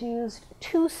word is used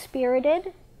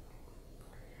two-spirited.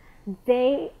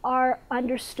 They are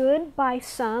understood by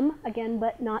some, again,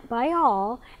 but not by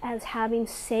all, as having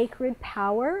sacred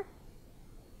power,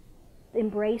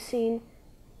 embracing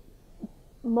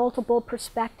multiple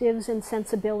perspectives and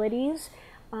sensibilities.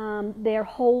 They're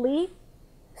holy,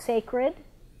 sacred.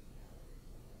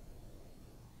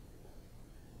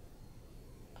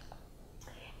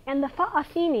 And the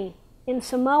Fa'afini in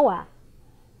Samoa.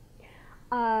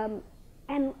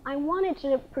 And I wanted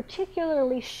to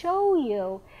particularly show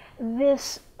you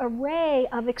this array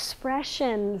of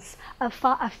expressions of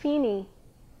Fa'afini.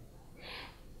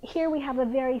 Here we have a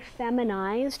very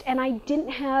feminized, and I didn't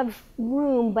have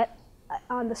room but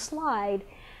on the slide,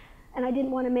 and I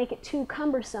didn't want to make it too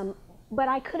cumbersome, but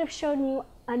I could have shown you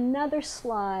another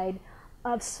slide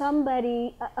of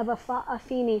somebody, of a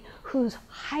Fa'afini who's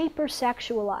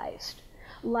hypersexualized,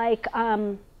 like,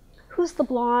 who's the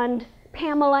blonde?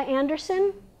 Pamela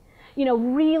Anderson? You know,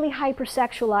 really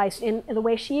hypersexualized in the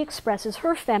way she expresses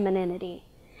her femininity.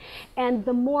 And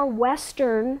the more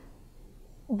Western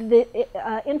the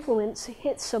influence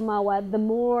hits Samoa, the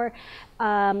more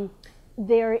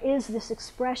there is this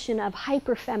expression of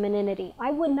hyperfemininity.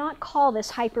 I would not call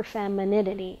this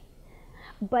hyperfemininity,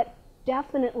 but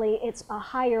definitely it's a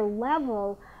higher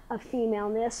level of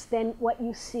femaleness than what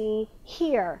you see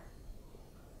here.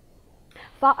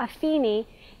 Fa'afini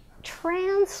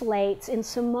translates in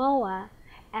Samoa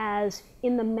as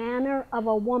in the manner of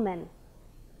a woman.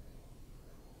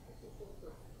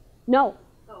 No,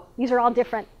 these are all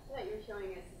different. I thought you were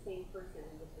showing us the same person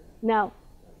in different. No,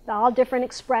 they're all different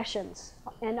expressions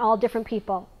and all different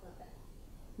people. Okay.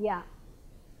 Yeah.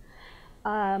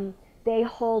 They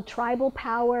hold tribal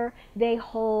power. They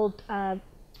hold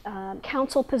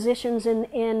council positions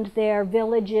in their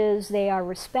villages. They are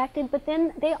respected, but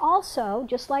then they also,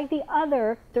 just like the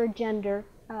other third gender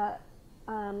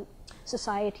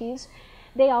societies,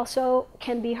 they also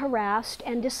can be harassed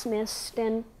and dismissed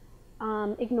and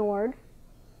ignored.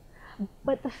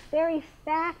 But the very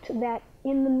fact that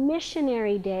in the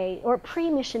missionary day or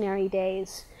pre-missionary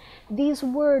days, these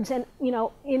words, and you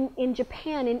know, in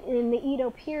Japan, in the Edo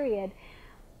period,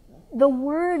 the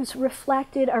words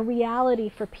reflected a reality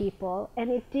for people,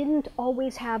 and it didn't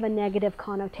always have a negative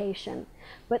connotation.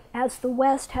 But as the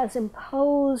West has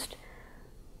imposed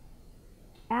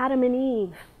Adam and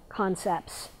Eve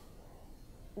concepts,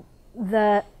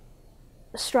 the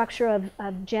structure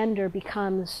of gender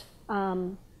becomes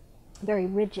very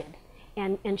rigid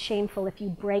and shameful if you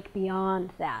break beyond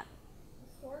that.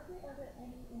 Historically, are there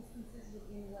any instances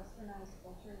within Westernized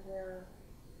culture where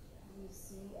you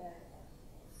see a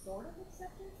sort of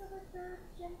acceptance of a third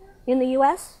gender? In the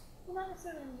U.S.? Well, not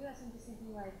necessarily in the U.S. I'm just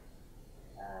thinking like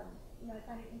I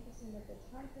find it interesting that the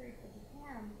time period for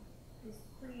Japan is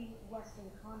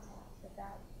pre-Western contact,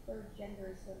 that third gender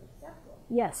is sort of accepted.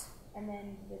 Yes. And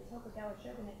then the Tokugawa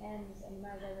shogunate ends and the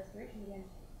Meiji Restoration begins,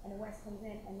 and the West comes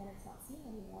in, and then it's not seen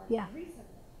anymore Yeah.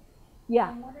 recently. Yeah.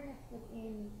 I'm wondering if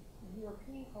within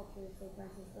European cultures, say for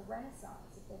instance the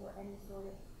Renaissance, if there were any sort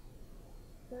of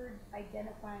third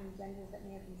identifying genders that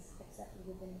may have been accepted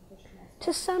within the Christian aspect.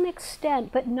 To some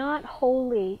extent, but not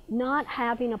wholly, not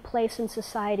having a place in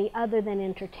society other than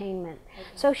entertainment. Okay.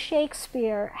 So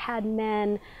Shakespeare had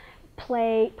men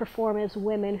perform as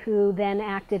women who then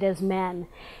acted as men,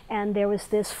 and there was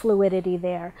this fluidity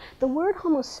there. The word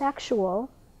homosexual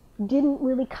didn't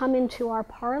really come into our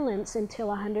parlance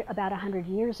until about 100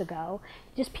 years ago.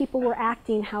 Just people were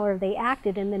acting however they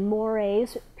acted, and then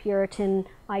mores, Puritan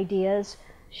ideas,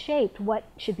 shaped what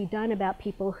should be done about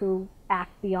people who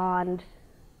act beyond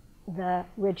the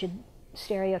rigid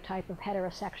stereotype of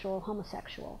heterosexual,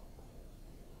 homosexual.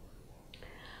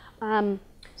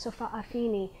 So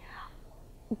Afeni,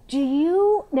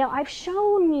 now I've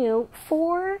shown you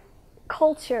 4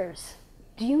 cultures.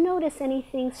 Do you notice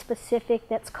anything specific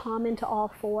that's common to all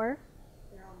 4?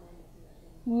 They're all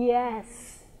men.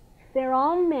 Yes. They're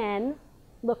all men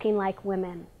looking like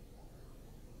women.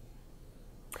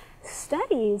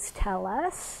 Studies tell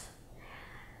us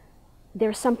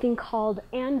there's something called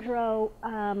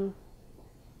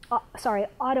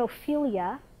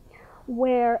autophilia,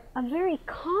 where a very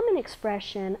common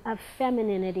expression of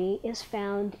femininity is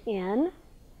found in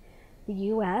the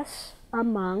U.S.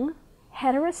 among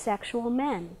heterosexual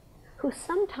men who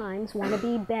sometimes want to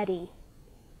be Betty.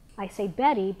 I say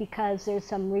Betty because there's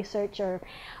some research or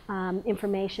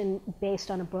information based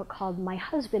on a book called My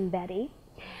Husband Betty,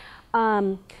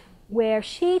 where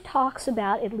she talks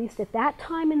about, at least at that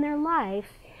time in their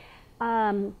life,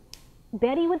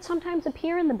 Betty would sometimes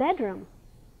appear in the bedroom.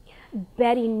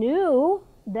 Betty knew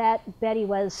that Betty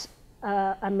was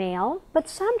a male, but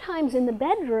sometimes in the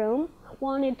bedroom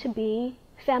wanted to be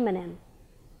feminine.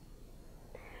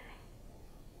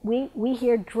 We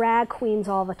hear drag queens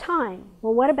all the time.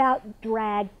 Well, what about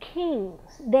drag kings?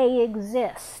 They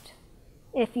exist.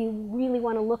 If you really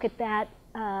want to look at that,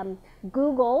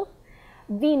 Google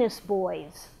Venus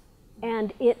Boys,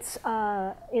 and it's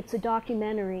a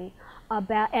documentary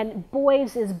about, and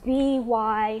boys is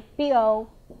B-Y-B-O-Y-Z.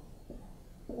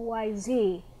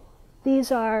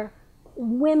 These are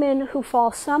women who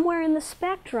fall somewhere in the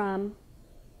spectrum,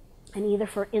 and either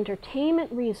for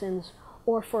entertainment reasons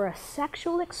or for a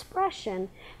sexual expression,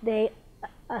 they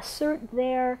assert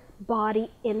their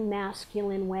body in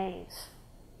masculine ways.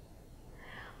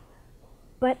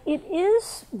 But it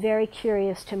is very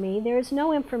curious to me, there is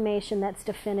no information that's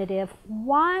definitive,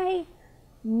 why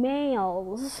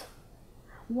males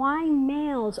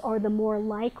are the more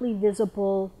likely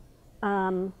visible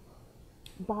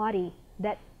body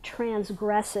that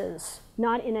transgresses,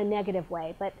 not in a negative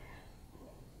way, but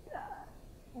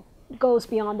goes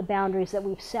beyond the boundaries that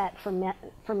we've set for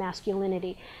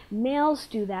masculinity. Males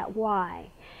do that, why?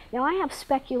 Now I have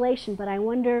speculation, but I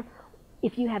wonder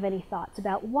if you have any thoughts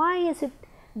about why is it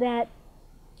that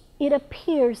it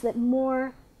appears that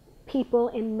more people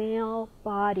in male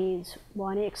bodies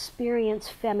want to experience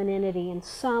femininity in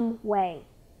some way,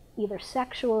 either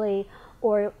sexually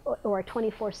or a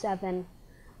 24/7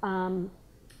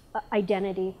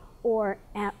 identity, or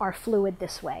are fluid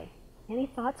this way. Any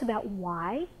thoughts about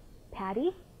why?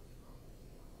 Patty?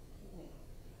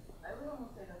 I would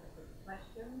almost say that's a good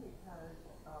question, because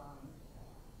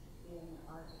in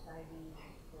our society,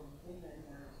 for women,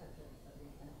 there is such a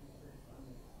big emphasis on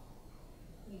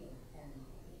penis, and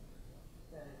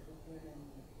the women,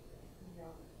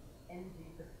 envy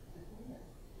the penis,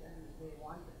 and they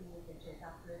want the penis, they chase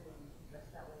after it, and dress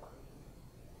that way.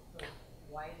 So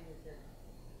why is it?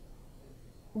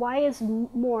 Why is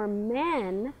more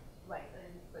men? Right,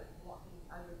 but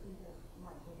I would think it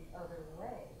might go the other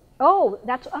way. Oh,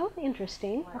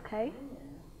 interesting. Why Okay.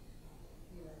 Women,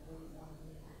 wouldn't want to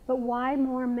be. But why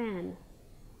more men?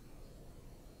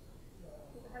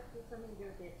 Does it have to do something to do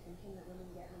with the attention that women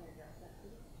get when they're dressed up?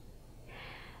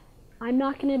 I'm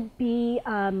not going to be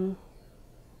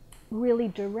really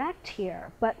direct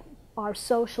here, but our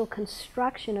social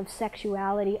construction of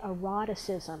sexuality,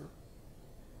 eroticism,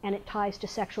 and it ties to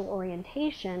sexual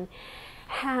orientation,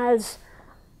 has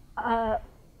a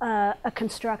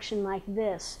construction like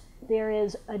this. There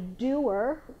is a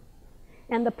doer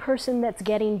and the person that's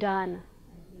getting done.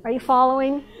 Are you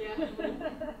following? Yeah.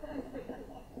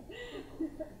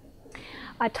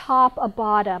 A top, a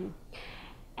bottom.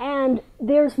 And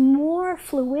there's more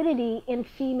fluidity in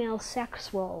female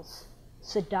sex roles,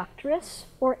 seductress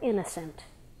or innocent.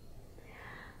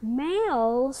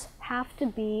 Males have to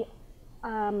be,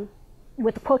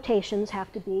 with the quotations,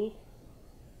 have to be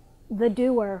the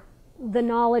doer, the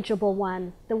knowledgeable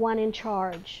one, the one in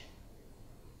charge.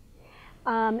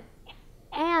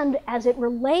 And as it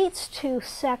relates to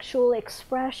sexual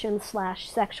expression /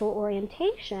 sexual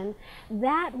orientation,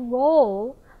 that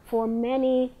role for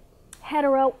many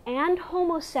hetero and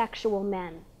homosexual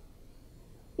men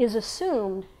is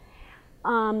assumed,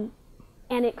 and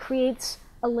it creates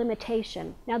a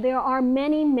limitation. Now, there are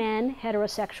many men,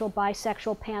 heterosexual,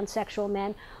 bisexual, pansexual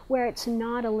men, where it's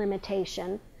not a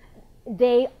limitation.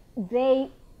 They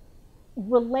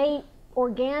relate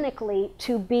organically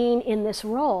to being in this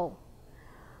role.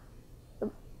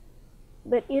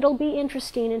 But it'll be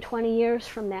interesting in 20 years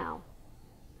from now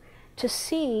to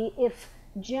see if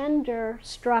gender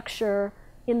structure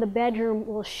in the bedroom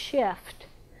will shift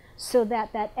so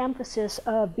that that emphasis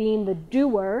of being the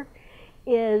doer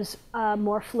is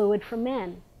more fluid for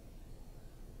men.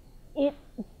 It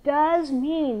does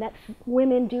mean that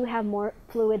women do have more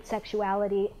fluid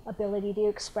sexuality, ability to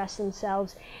express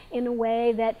themselves in a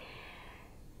way that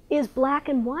is black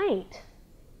and white,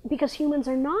 because humans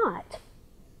are not.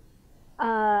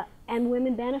 And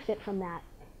women benefit from that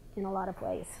in a lot of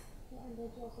ways. Yeah, and don't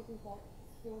you also think that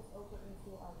spills over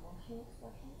into our emotional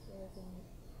expressions, whereas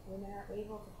women are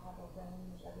able to have a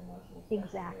range of emotional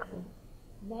expressions. Exactly.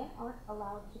 Men aren't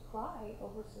allowed to cry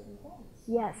over certain things.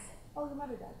 Yes. Oh, your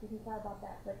mother died. You can cry about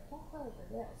that, but don't cry over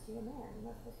this. You're a man.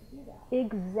 You're not supposed to do that.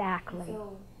 Exactly.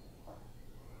 So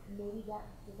maybe that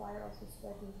desire also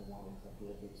spreads into wanting to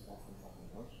be able to express themselves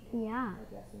emotionally. Yeah.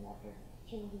 Addressing that for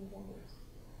changing genders.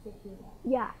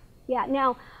 Yeah, yeah.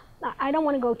 Now, I don't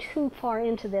want to go too far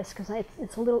into this because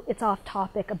it's off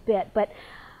topic a bit, but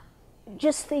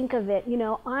just think of it. You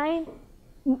know, I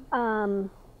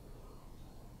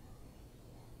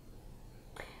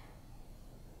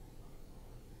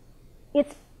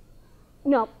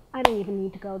don't even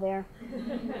need to go there.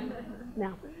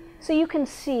 No. So you can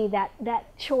see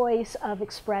that choice of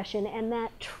expression and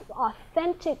that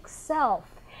authentic self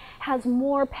has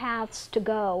more paths to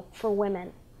go for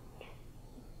women.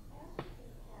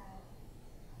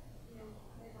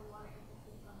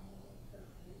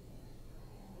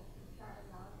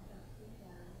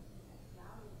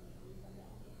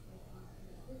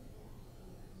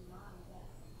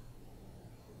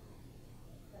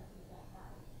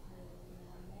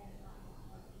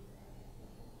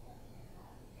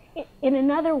 In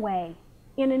another way,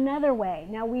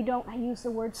 now we don't use the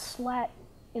word slut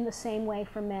in the same way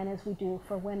for men as we do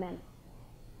for women.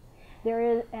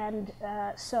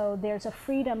 So there's a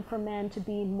freedom for men to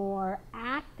be more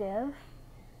active,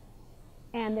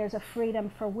 and there's a freedom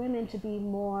for women to be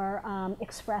more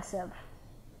expressive.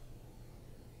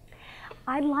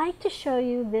 I'd like to show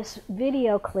you this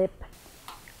video clip.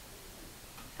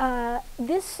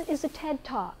 This is a TED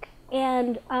Talk,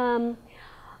 and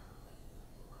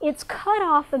it's cut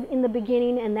off in the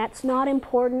beginning, and that's not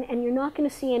important, and you're not going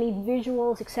to see any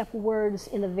visuals except words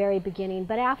in the very beginning.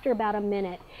 But after about a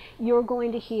minute, you're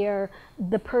going to hear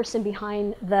the person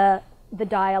behind the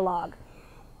dialogue.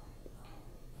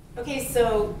 Okay,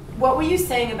 so what were you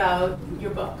saying about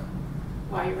your book?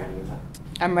 Why are you writing your book?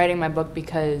 I'm writing my book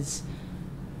because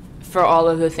for all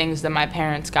of the things that my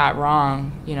parents got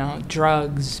wrong, you know,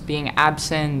 drugs, being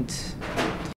absent,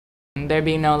 there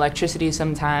being no electricity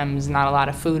sometimes, not a lot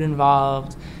of food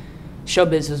involved,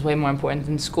 showbiz was way more important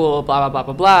than school, blah, blah, blah,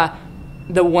 blah, blah.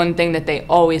 The one thing that they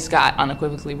always got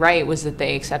unequivocally right was that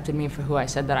they accepted me for who I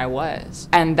said that I was.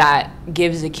 And that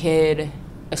gives a kid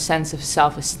a sense of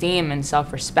self-esteem and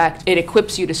self-respect. It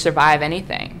equips you to survive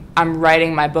anything. I'm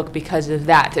writing my book because of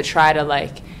that, to try to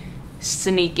like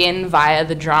sneak in via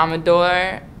the drama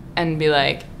door and be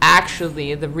like,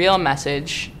 actually, the real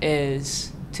message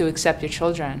is to accept your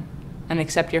children and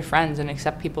accept your friends and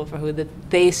accept people for who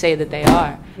they say that they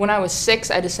are. When I was 6,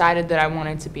 I decided that I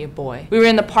wanted to be a boy. We were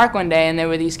in the park one day and there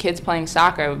were these kids playing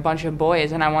soccer, a bunch of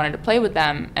boys, and I wanted to play with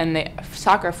them, and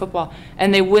soccer, football,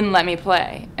 and they wouldn't let me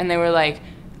play. And they were like,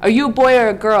 are you a boy or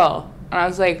a girl? And I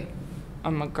was like,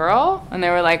 I'm a girl? And they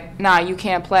were like, nah, you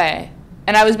can't play.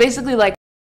 And I was basically like,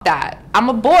 that. I'm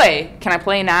a boy. Can I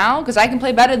play now? Because I can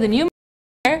play better than you.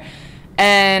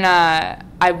 And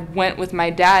I went with my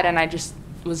dad and I just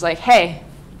was like, hey,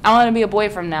 I want to be a boy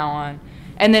from now on.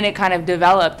 And then it kind of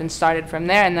developed and started from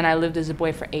there. And then I lived as a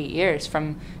boy for 8 years,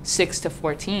 from 6 to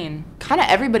 14. Kind of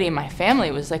everybody in my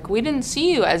family was like, we didn't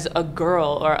see you as a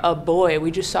girl or a boy.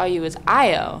 We just saw you as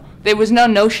Io. There was no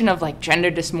notion of like gender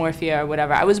dysmorphia or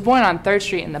whatever. I was born on 3rd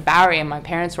Street in the Bowery, and my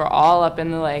parents were all up in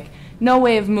the like no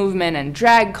wave movement and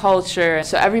drag culture.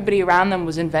 So everybody around them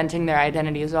was inventing their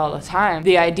identities all the time.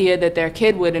 The idea that their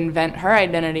kid would invent her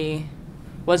identity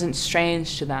wasn't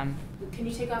strange to them. Can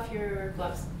you take off your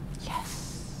gloves?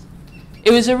 Yes.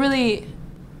 It was a really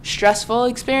stressful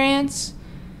experience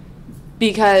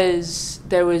because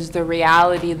there was the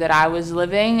reality that I was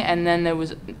living, and then there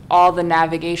was all the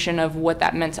navigation of what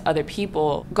that meant to other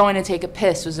people. Going to take a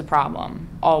piss was a problem,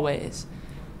 always.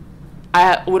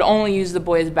 I would only use the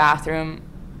boys' bathroom,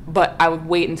 but I would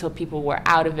wait until people were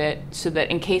out of it so that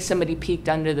in case somebody peeked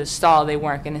under the stall, they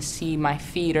weren't going to see my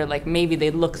feet, or like maybe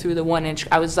they'd look through the 1 inch.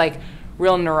 I was like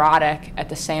real neurotic at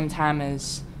the same time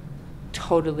as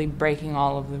totally breaking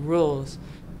all of the rules.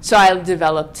 So I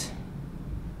developed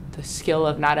the skill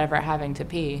of not ever having to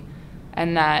pee,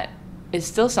 and that is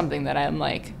still something that I'm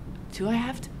like, do I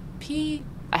have to pee?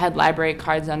 I had library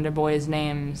cards under boys'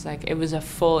 names. Like, it was a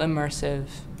full immersive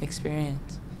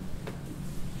experience.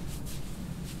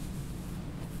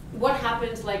 What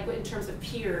happened, like, in terms of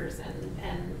peers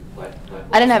and what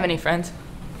I didn't have any friends.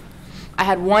 I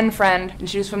had one friend, and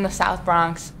she was from the South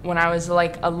Bronx. When I was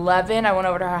like 11, I went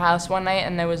over to her house one night,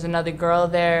 and there was another girl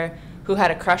there who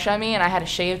had a crush on me, and I had a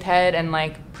shaved head and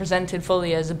like presented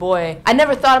fully as a boy. I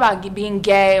never thought about being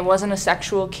gay. I wasn't a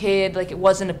sexual kid. Like, it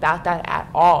wasn't about that at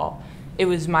all. It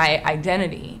was my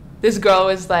identity. This girl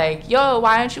was like, yo,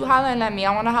 why aren't you hollering at me?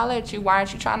 I want to holler at you. Why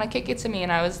aren't you trying to kick it to me?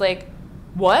 And I was like,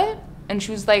 what? And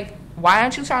she was like, why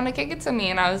aren't you trying to kick it to me?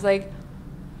 And I was like,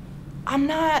 I'm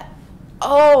not,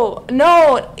 oh,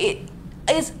 no,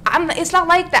 it's not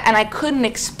like that. And I couldn't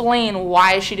explain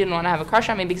why she didn't want to have a crush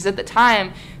on me, because at the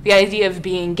time, the idea of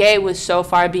being gay was so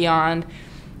far beyond.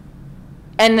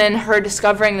 And then her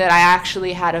discovering that I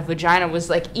actually had a vagina was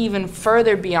like even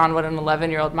further beyond what an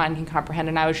 11-year-old mind can comprehend.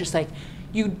 And I was just like,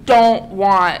 you don't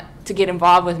want to get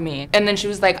involved with me. And then she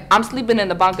was like, I'm sleeping in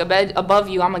the bunk bed above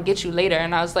you. I'm gonna get you later.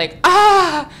 And I was like,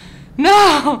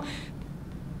 no.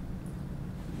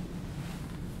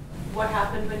 What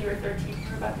happened when you were 13? You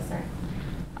were about to say.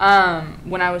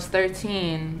 When I was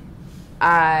 13,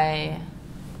 I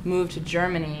moved to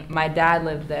Germany. My dad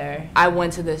lived there. I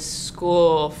went to this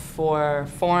school for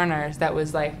foreigners that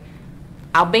was like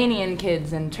Albanian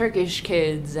kids and Turkish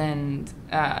kids and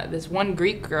this one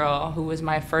Greek girl who was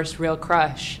my first real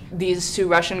crush. These two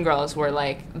Russian girls were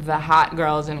like the hot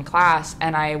girls in class,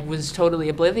 and I was totally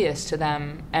oblivious to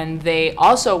them. And they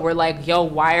also were like, yo,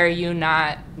 why are you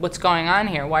not, what's going on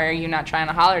here? Why are you not trying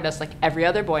to holler at us like every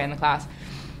other boy in the class?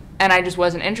 And I just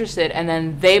wasn't interested. And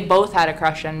then they both had a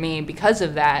crush on me because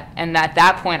of that. And at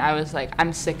that point, I was like,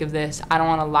 I'm sick of this. I don't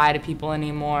want to lie to people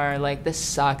anymore. Like, this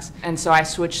sucks. And so I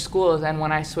switched schools. And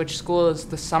when I switched schools,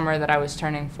 the summer that I was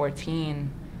turning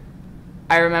 14,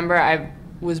 I remember I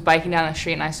was biking down the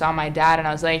street and I saw my dad. And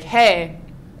I was like, hey,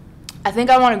 I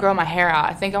think I want to grow my hair out.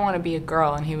 I think I want to be a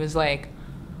girl. And he was like,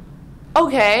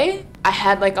 okay. I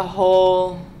had like a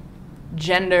whole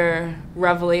gender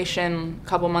revelation a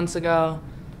couple months ago,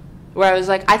 where I was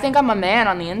like, I think I'm a man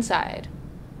on the inside.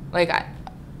 Like,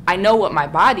 I know what my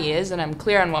body is, and I'm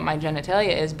clear on what my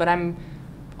genitalia is, but I'm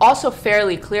also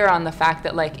fairly clear on the fact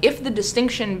that, like, if the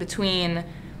distinction between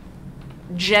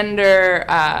gender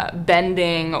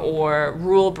bending or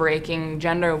rule breaking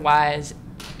gender-wise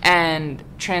and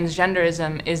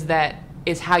transgenderism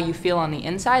is how you feel on the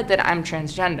inside, that I'm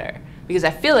transgender. Because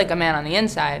I feel like a man on the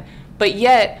inside, but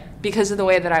yet, because of the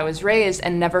way that I was raised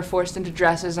and never forced into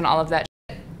dresses and all of that,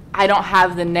 I don't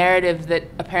have the narrative that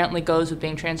apparently goes with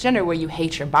being transgender, where you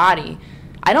hate your body.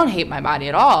 I don't hate my body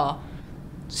at all.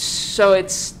 So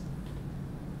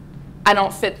I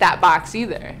don't fit that box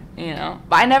either, you know?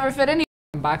 But I never fit any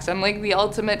box. I'm like the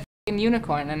ultimate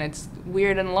unicorn, and it's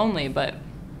weird and lonely, but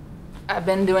I've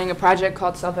been doing a project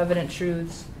called Self-Evident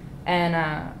Truths,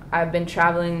 and I've been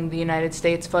traveling the United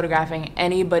States photographing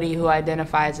anybody who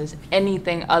identifies as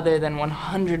anything other than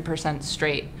 100%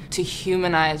 straight, to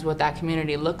humanize what that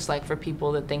community looks like for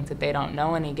people that think that they don't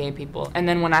know any gay people. And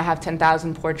then when I have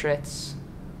 10,000 portraits,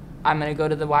 I'm going to go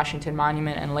to the Washington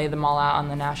Monument and lay them all out on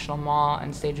the National Mall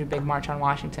and stage a big march on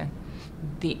Washington.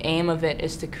 The aim of it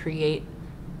is to create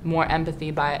more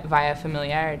empathy via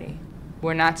familiarity.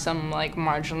 We're not some like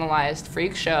marginalized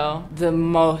freak show. The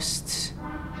most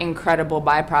incredible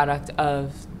byproduct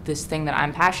of this thing that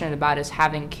I'm passionate about is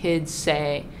having kids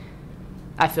say,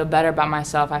 I feel better about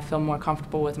myself, I feel more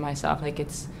comfortable with myself. Like,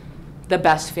 it's the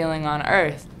best feeling on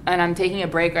earth. And I'm taking a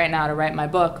break right now to write my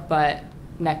book, but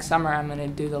next summer I'm going to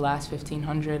do the last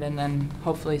 1,500, and then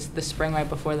hopefully this spring, right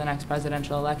before the next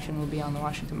presidential election, we'll be on the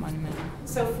Washington Monument.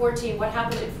 So 14, what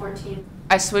happened at 14?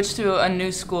 I switched to a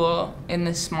new school in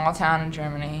this small town in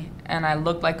Germany, and I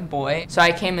looked like a boy. So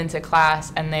I came into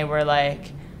class and they were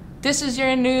like, this is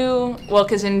your new, well,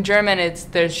 because in German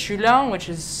there's Schüler, which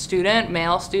is student,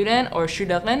 male student, or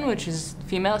Schülerin, which is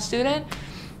female student.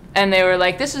 And they were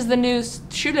like, this is the new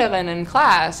Schülerin in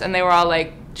class. And they were all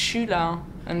like, Schüler.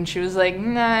 And she was like,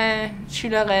 nah,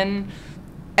 Schülerin.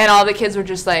 And all the kids were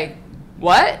just like,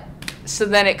 what? So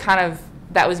then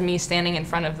that was me standing in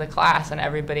front of the class and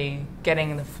everybody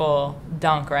getting the full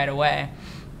dunk right away.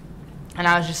 And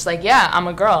I was just like, yeah, I'm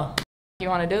a girl. What do you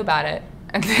want to do about it?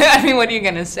 I mean, what are you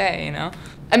going to say, you know?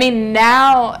 I mean,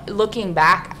 now, looking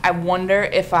back, I wonder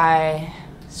if I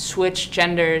switched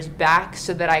genders back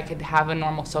so that I could have a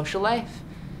normal social life.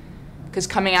 Because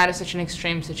coming out of such an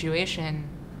extreme situation,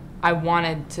 I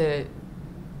wanted to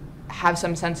have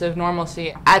some sense of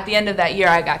normalcy. At the end of that year,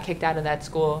 I got kicked out of that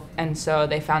school, and so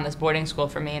they found this boarding school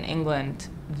for me in England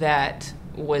that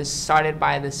was started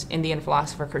by this Indian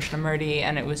philosopher, Krishnamurti,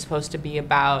 and it was supposed to be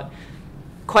about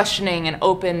questioning and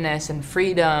openness and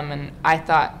freedom. And I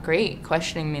thought, great,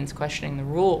 questioning means questioning the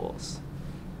rules.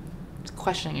 It's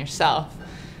questioning yourself.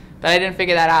 But I didn't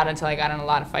figure that out until I got in a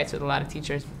lot of fights with a lot of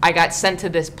teachers. I got sent to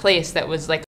this place that was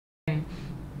like a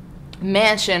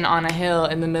mansion on a hill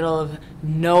in the middle of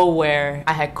nowhere.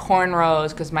 I had cornrows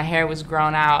because my hair was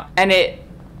grown out. And it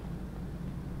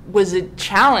was a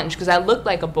challenge because I looked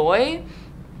like a boy,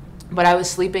 but I was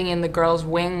sleeping in the girls'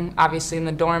 wing, obviously in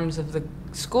the dorms of the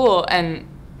school. And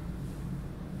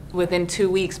within 2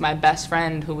 weeks, my best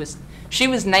friend, she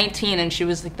was 19 and she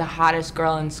was like the hottest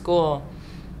girl in school.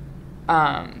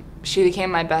 She became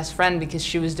my best friend because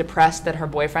she was depressed that her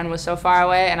boyfriend was so far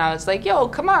away. And I was like, yo,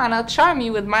 come on, I'll charm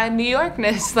you with my New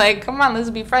Yorkness. Like, come on,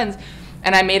 let's be friends.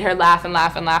 And I made her laugh and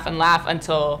laugh and laugh and laugh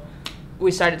until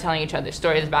we started telling each other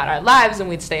stories about our lives, and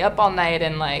we'd stay up all night.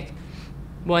 And like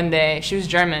one day, she was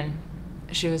German.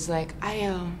 She was like,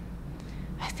 I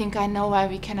think I know why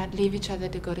we cannot leave each other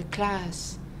to go to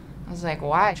class. I was like,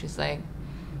 why? She's like,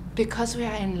 because we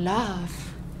are in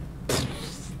love.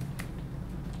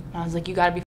 And I was like, you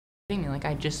gotta be me. Like,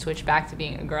 I just switched back to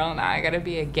being a girl, now I gotta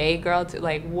be a gay girl too.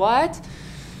 Like, what?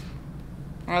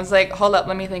 I was like, hold up,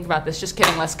 let me think about this. Just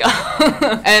kidding, let's go.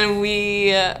 And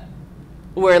we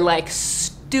were like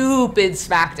stupid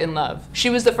smacked in love. She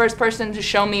was the first person to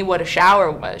show me what a shower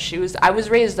was. I was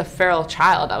raised a feral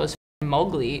child. I was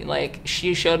Mowgli. Like,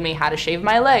 she showed me how to shave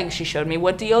my legs. She showed me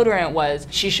what deodorant was.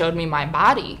 She showed me my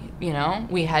body, you know?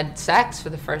 We had sex for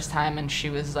the first time and she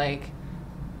was like,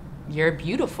 you're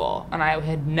beautiful. And I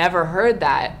had never heard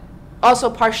that. Also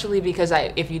partially because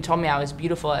if you told me I was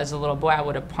beautiful as a little boy, I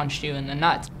would have punched you in the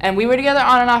nuts. And we were together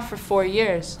on and off for 4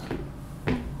 years.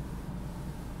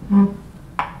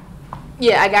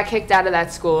 Yeah, I got kicked out of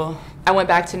that school. I went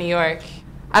back to New York.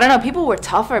 I don't know, people were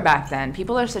tougher back then.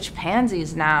 People are such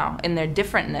pansies now in their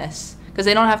differentness because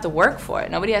they don't have to work for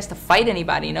it. Nobody has to fight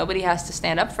anybody. Nobody has to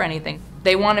stand up for anything.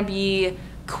 They want to be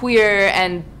queer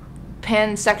and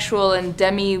pansexual and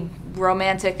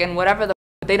demi-romantic and whatever the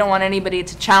they don't want anybody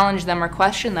to challenge them or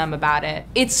question them about it.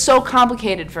 It's so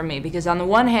complicated for me because on the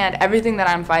one hand, everything that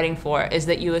I'm fighting for is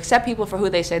that you accept people for who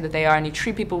they say that they are and you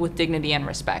treat people with dignity and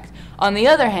respect. On the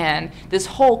other hand, this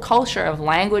whole culture of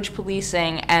language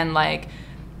policing and like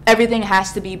everything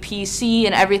has to be PC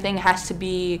and everything has to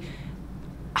be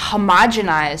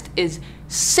homogenized is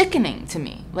sickening to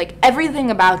me. Like,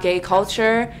 everything about gay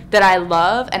culture that I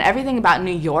love and everything about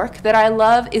New York that I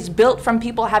love is built from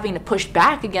people having to push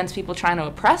back against people trying to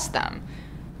oppress them.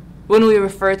 When we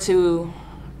refer to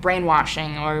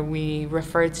brainwashing or we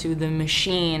refer to the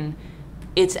machine,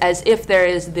 it's as if there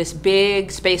is this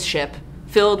big spaceship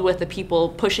filled with the people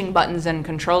pushing buttons and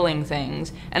controlling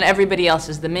things, and everybody else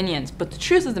is the minions. But the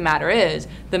truth of the matter is,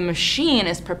 the machine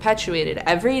is perpetuated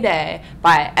every day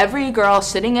by every girl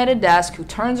sitting at a desk who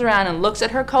turns around and looks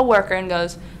at her coworker and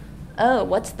goes, oh,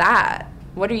 what's that?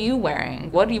 What are you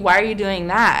wearing? Why are you doing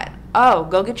that? Oh,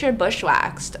 go get your bush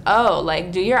waxed. Oh,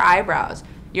 like, do your eyebrows.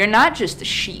 You're not just a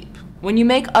sheep. When you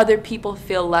make other people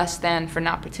feel less than for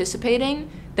not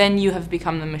participating, then you have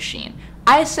become the machine.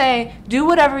 I say, do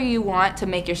whatever you want to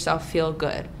make yourself feel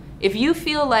good. If you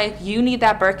feel like you need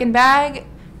that Birkin bag,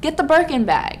 get the Birkin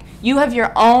bag. You have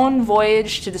your own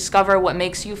voyage to discover what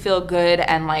makes you feel good,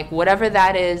 and like whatever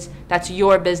that is, that's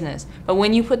your business. But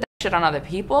when you put that shit on other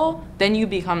people, then you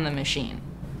become the machine.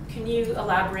 Can you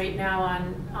elaborate now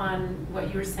on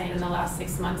what you were saying in the last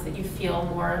 6 months, that you feel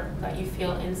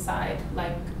inside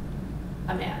like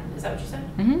a man? Is that what you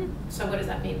said? Mm-hmm. So what does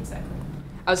that mean exactly?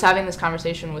 I was having this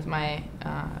conversation with my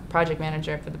project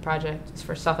manager for the project. It's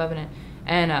for Self-Evident.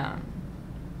 And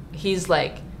he's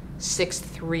like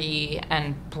 6'3"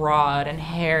 and broad and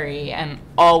hairy and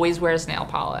always wears nail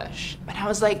polish. And I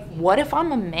was like, what if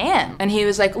I'm a man? And he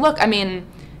was like, look, I mean,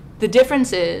 the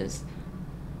difference is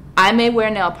I may wear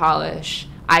nail polish.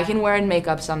 I can wear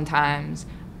makeup sometimes.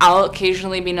 I'll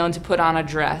occasionally be known to put on a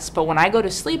dress. But when I go to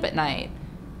sleep at night,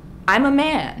 I'm a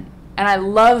man. And I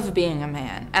love being a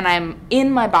man. And I'm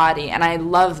in my body. And I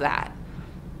love that.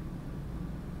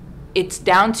 It's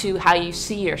down to how you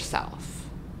see yourself.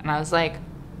 And I was like,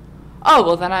 oh,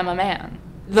 well, then I'm a man.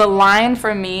 The line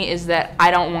for me is that I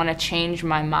don't want to change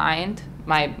my mind,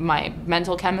 my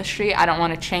mental chemistry. I don't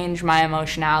want to change my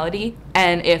emotionality.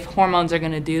 And if hormones are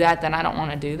going to do that, then I don't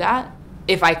want to do that.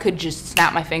 If I could just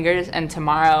snap my fingers and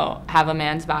tomorrow have a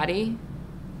man's body,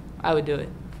 I would do it.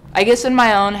 I guess in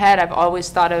my own head, I've always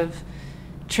thought of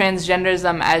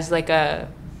transgenderism as like a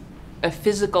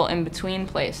physical in-between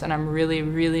place, and I'm really,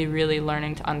 really, really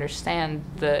learning to understand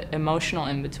the emotional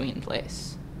in-between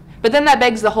place. But then that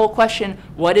begs the whole question,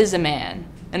 what is a man?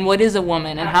 And what is a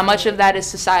woman? And how much of that is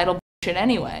societal bullshit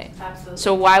anyway? Absolutely.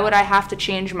 So why would I have to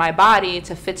change my body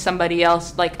to fit somebody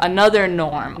else, like another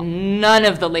norm? None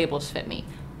of the labels fit me.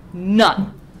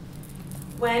 None.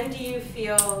 When do you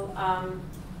feel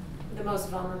the most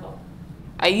vulnerable?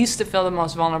 I used to feel the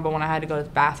most vulnerable when I had to go to the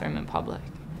bathroom in public.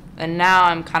 And now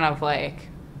I'm kind of like,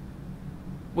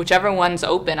 whichever one's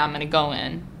open, I'm gonna go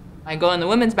in. I go in the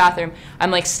women's bathroom,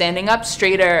 I'm like standing up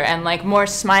straighter and like more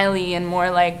smiley and more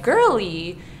like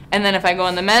girly. And then if I go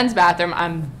in the men's bathroom,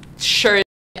 I'm sure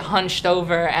hunched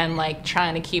over and like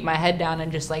trying to keep my head down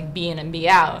and just like be in and be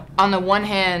out. On the one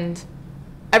hand,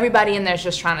 everybody in there's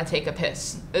just trying to take a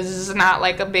piss. This is not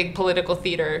like a big political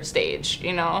theater stage,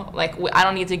 you know? Like, I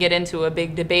don't need to get into a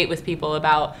big debate with people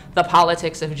about the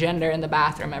politics of gender in the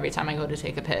bathroom every time I go to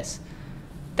take a piss.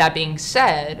 That being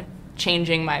said,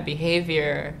 changing my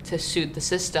behavior to suit the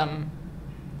system,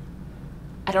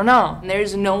 I don't know.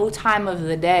 There's no time of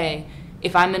the day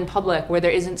if I'm in public where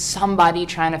there isn't somebody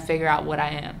trying to figure out what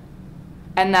I am.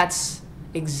 And that's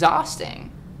exhausting.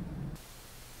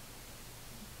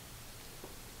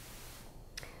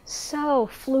 So,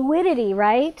 fluidity,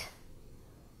 right?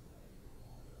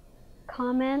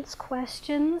 Comments,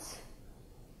 questions?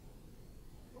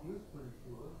 It's pretty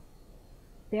fluid.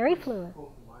 Very fluid.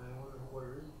 Spoke to mine, I wonder what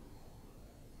it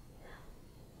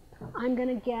is. I'm going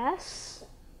to guess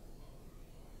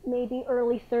maybe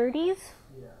early 30s.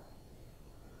 Yeah.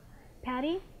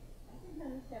 Patty?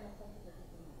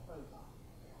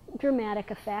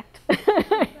 Dramatic effect.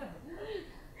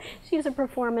 She's a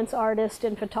performance artist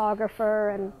and photographer,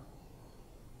 and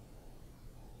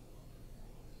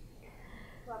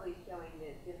probably showing the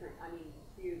different, I mean,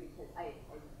 too, because I'm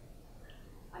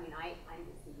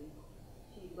just thinking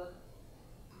she looked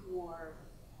more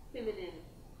feminine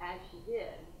as she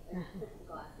did, as she took the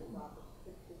glasses off.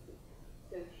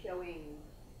 So showing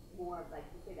more of, like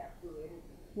you say, that fluidity.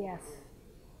 yes.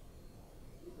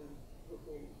 Even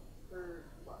within her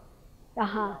look.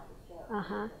 Uh-huh.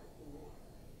 Uh-huh.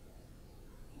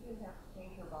 She didn't have to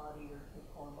change her body or take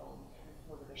hormones. She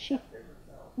sort of She- accepted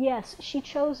herself. Yes, she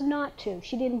chose not to.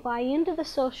 She didn't buy into the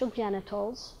social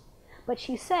genitals, but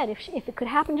she said if it could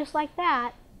happen just like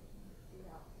that.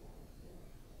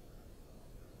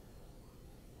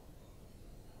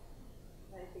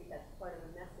 I think that's part of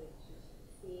the message. She's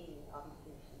seeing,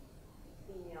 obviously, she's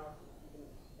female.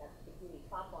 That's the bikini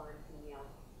top on female,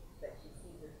 but she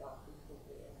sees herself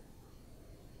completely as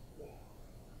male.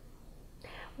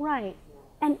 Right.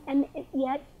 And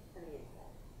yet,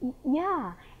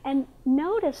 yeah. And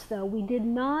notice, though, we did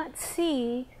not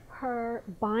see her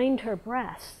bind her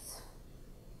breasts,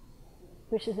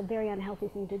 which is a very unhealthy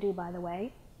thing to do, by the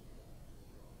way.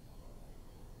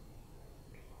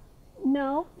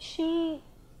 No, she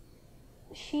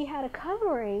had a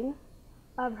covering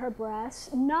of her breasts,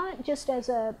 not just as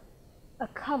a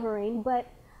covering, but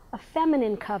a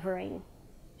feminine covering.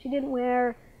 She didn't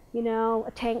wear, you know,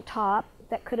 a tank top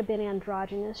that could have been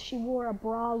androgynous. She wore a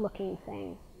bra-looking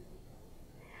thing.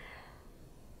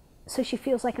 So she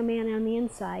feels like a man on the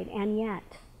inside, and yet.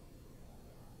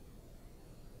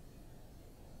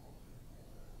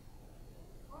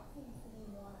 That seems to be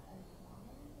more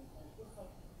uncommon. Just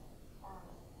like,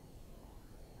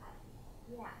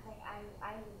 yeah, like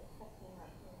I was expecting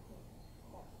like you know,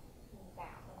 that came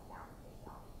down, like down to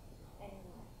yourself, and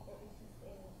it was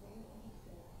very interesting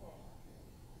to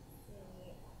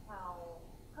see how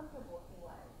comfortable she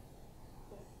was.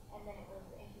 Just, and then it was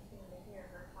interesting to hear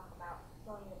her talk about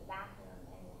going to the bathroom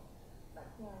and like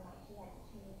feeling like she had to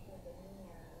change her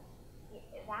demeanor.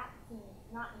 That seemed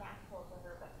not natural to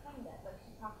her, but kind of. Like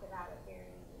she talked about it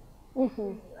very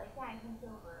freely. Like, yeah, I hunched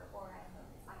over, or I'm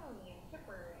smiley and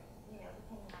chipper, and, you know,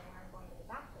 depending on where I'm going to the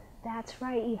bathroom. That's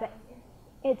right, Eva.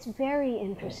 It's very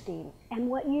interesting. And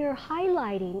what you're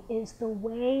highlighting is the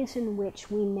ways in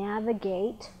which we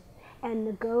navigate and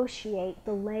negotiate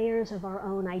the layers of our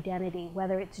own identity,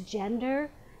 whether it's gender,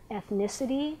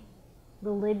 ethnicity,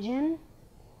 religion.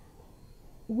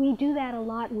 We do that a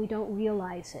lot and we don't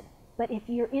realize it. But if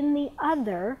you're in the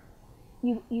other,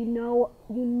 you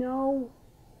know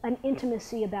an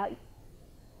intimacy about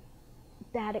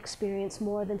that experience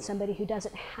more than somebody who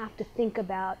doesn't have to think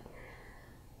about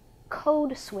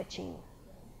code switching.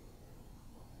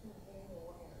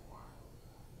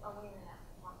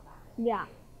 Yeah,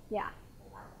 yeah.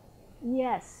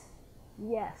 Yes,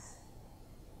 yes.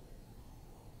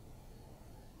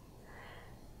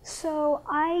 So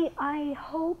I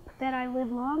hope that I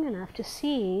live long enough to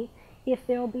see if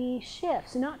there'll be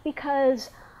shifts, not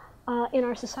because in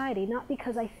our society, not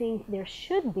because I think there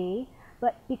should be,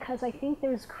 but because I think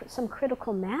there's some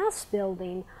critical mass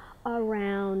building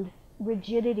around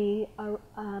rigidity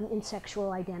in sexual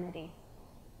identity.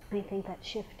 I think that's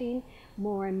shifting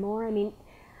more and more. I mean,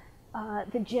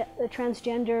 the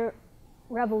transgender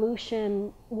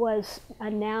revolution was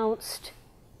announced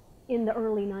in the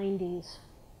early 90s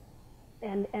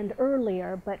and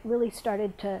earlier, but really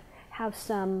started to have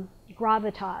some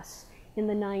gravitas in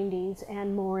the 90s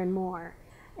and more.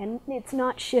 And it's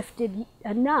not shifted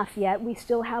enough yet. We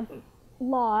still have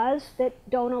laws that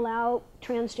don't allow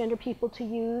transgender people to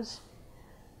use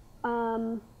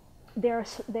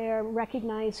their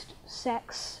recognized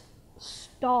sex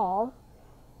stall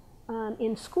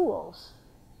in schools.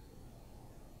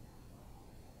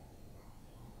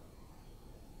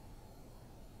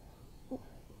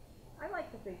 I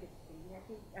like to think it's changing.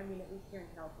 I mean, at least here in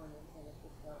California and San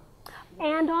Francisco.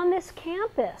 And on this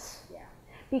campus. Yeah.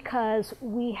 Because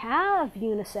we have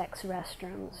unisex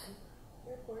restrooms.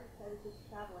 Airport, I was just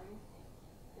traveling.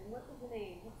 And what was the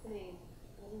name? What's the name?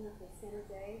 I don't know if it's San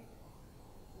Jose. I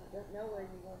don't know where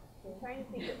you were. I'm trying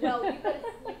to think. Well, you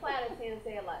fly out of San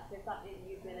Jose a lot. So I thought maybe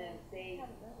you've been in. They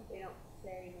don't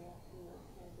say,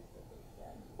 kind of just what they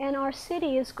said. And our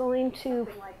city is going to.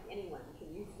 Something like anyone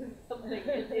can use something.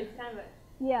 It's kind of a.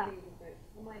 Yeah.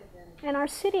 It might have been. And our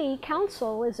city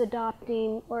council is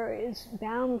adopting, or is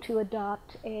bound to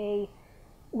adopt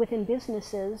within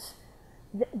businesses,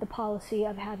 the policy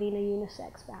of having a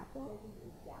unisex bathroom.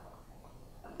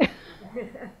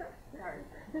 Sorry.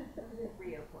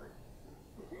 Free airport.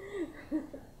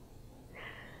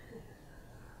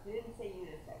 They didn't say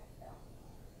unisex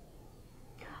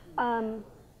though.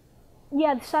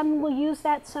 Yeah, some will use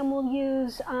that, some will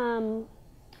use all.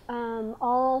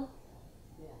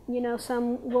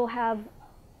 Some will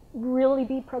really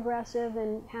be progressive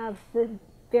and have the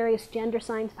various gender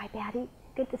signs. Hi, Patty.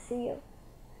 Good to see you.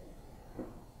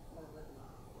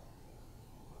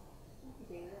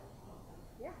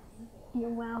 Yeah. You're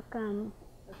welcome.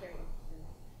 That's very interesting.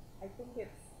 I think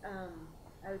it's,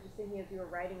 I was just thinking as you were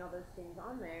writing all those things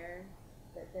on there,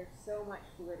 that there's so much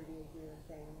fluidity, as you were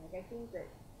saying. Like, I think that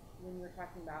when you were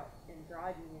talking about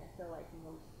androgyny, I feel like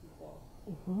most people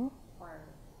are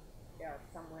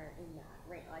somewhere in that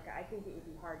range. Like, I think it would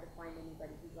be hard to find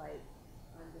anybody who's like,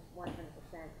 I'm just 100%,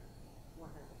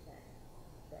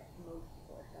 that most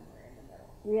people are somewhere in the middle.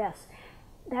 Yes,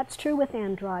 that's true with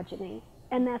androgyny.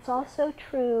 And that's also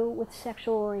true with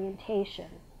sexual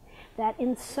orientation. That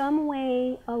in some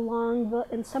way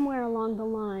somewhere along the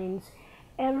lines,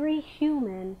 every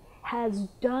human has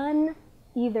done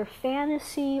either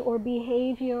fantasy or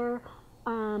behavior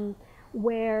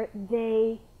where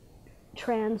they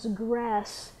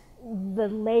transgress the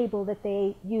label that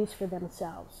they use for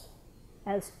themselves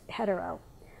as hetero.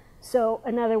 So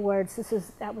in other words,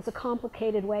 that was a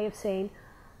complicated way of saying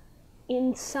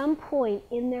in some point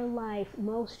in their life,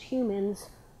 most humans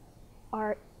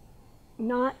are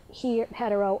not here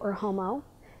hetero or homo,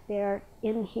 they're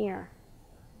in here.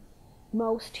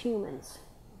 Most humans.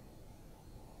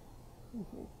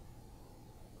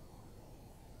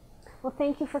 Well,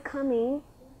 thank you for coming.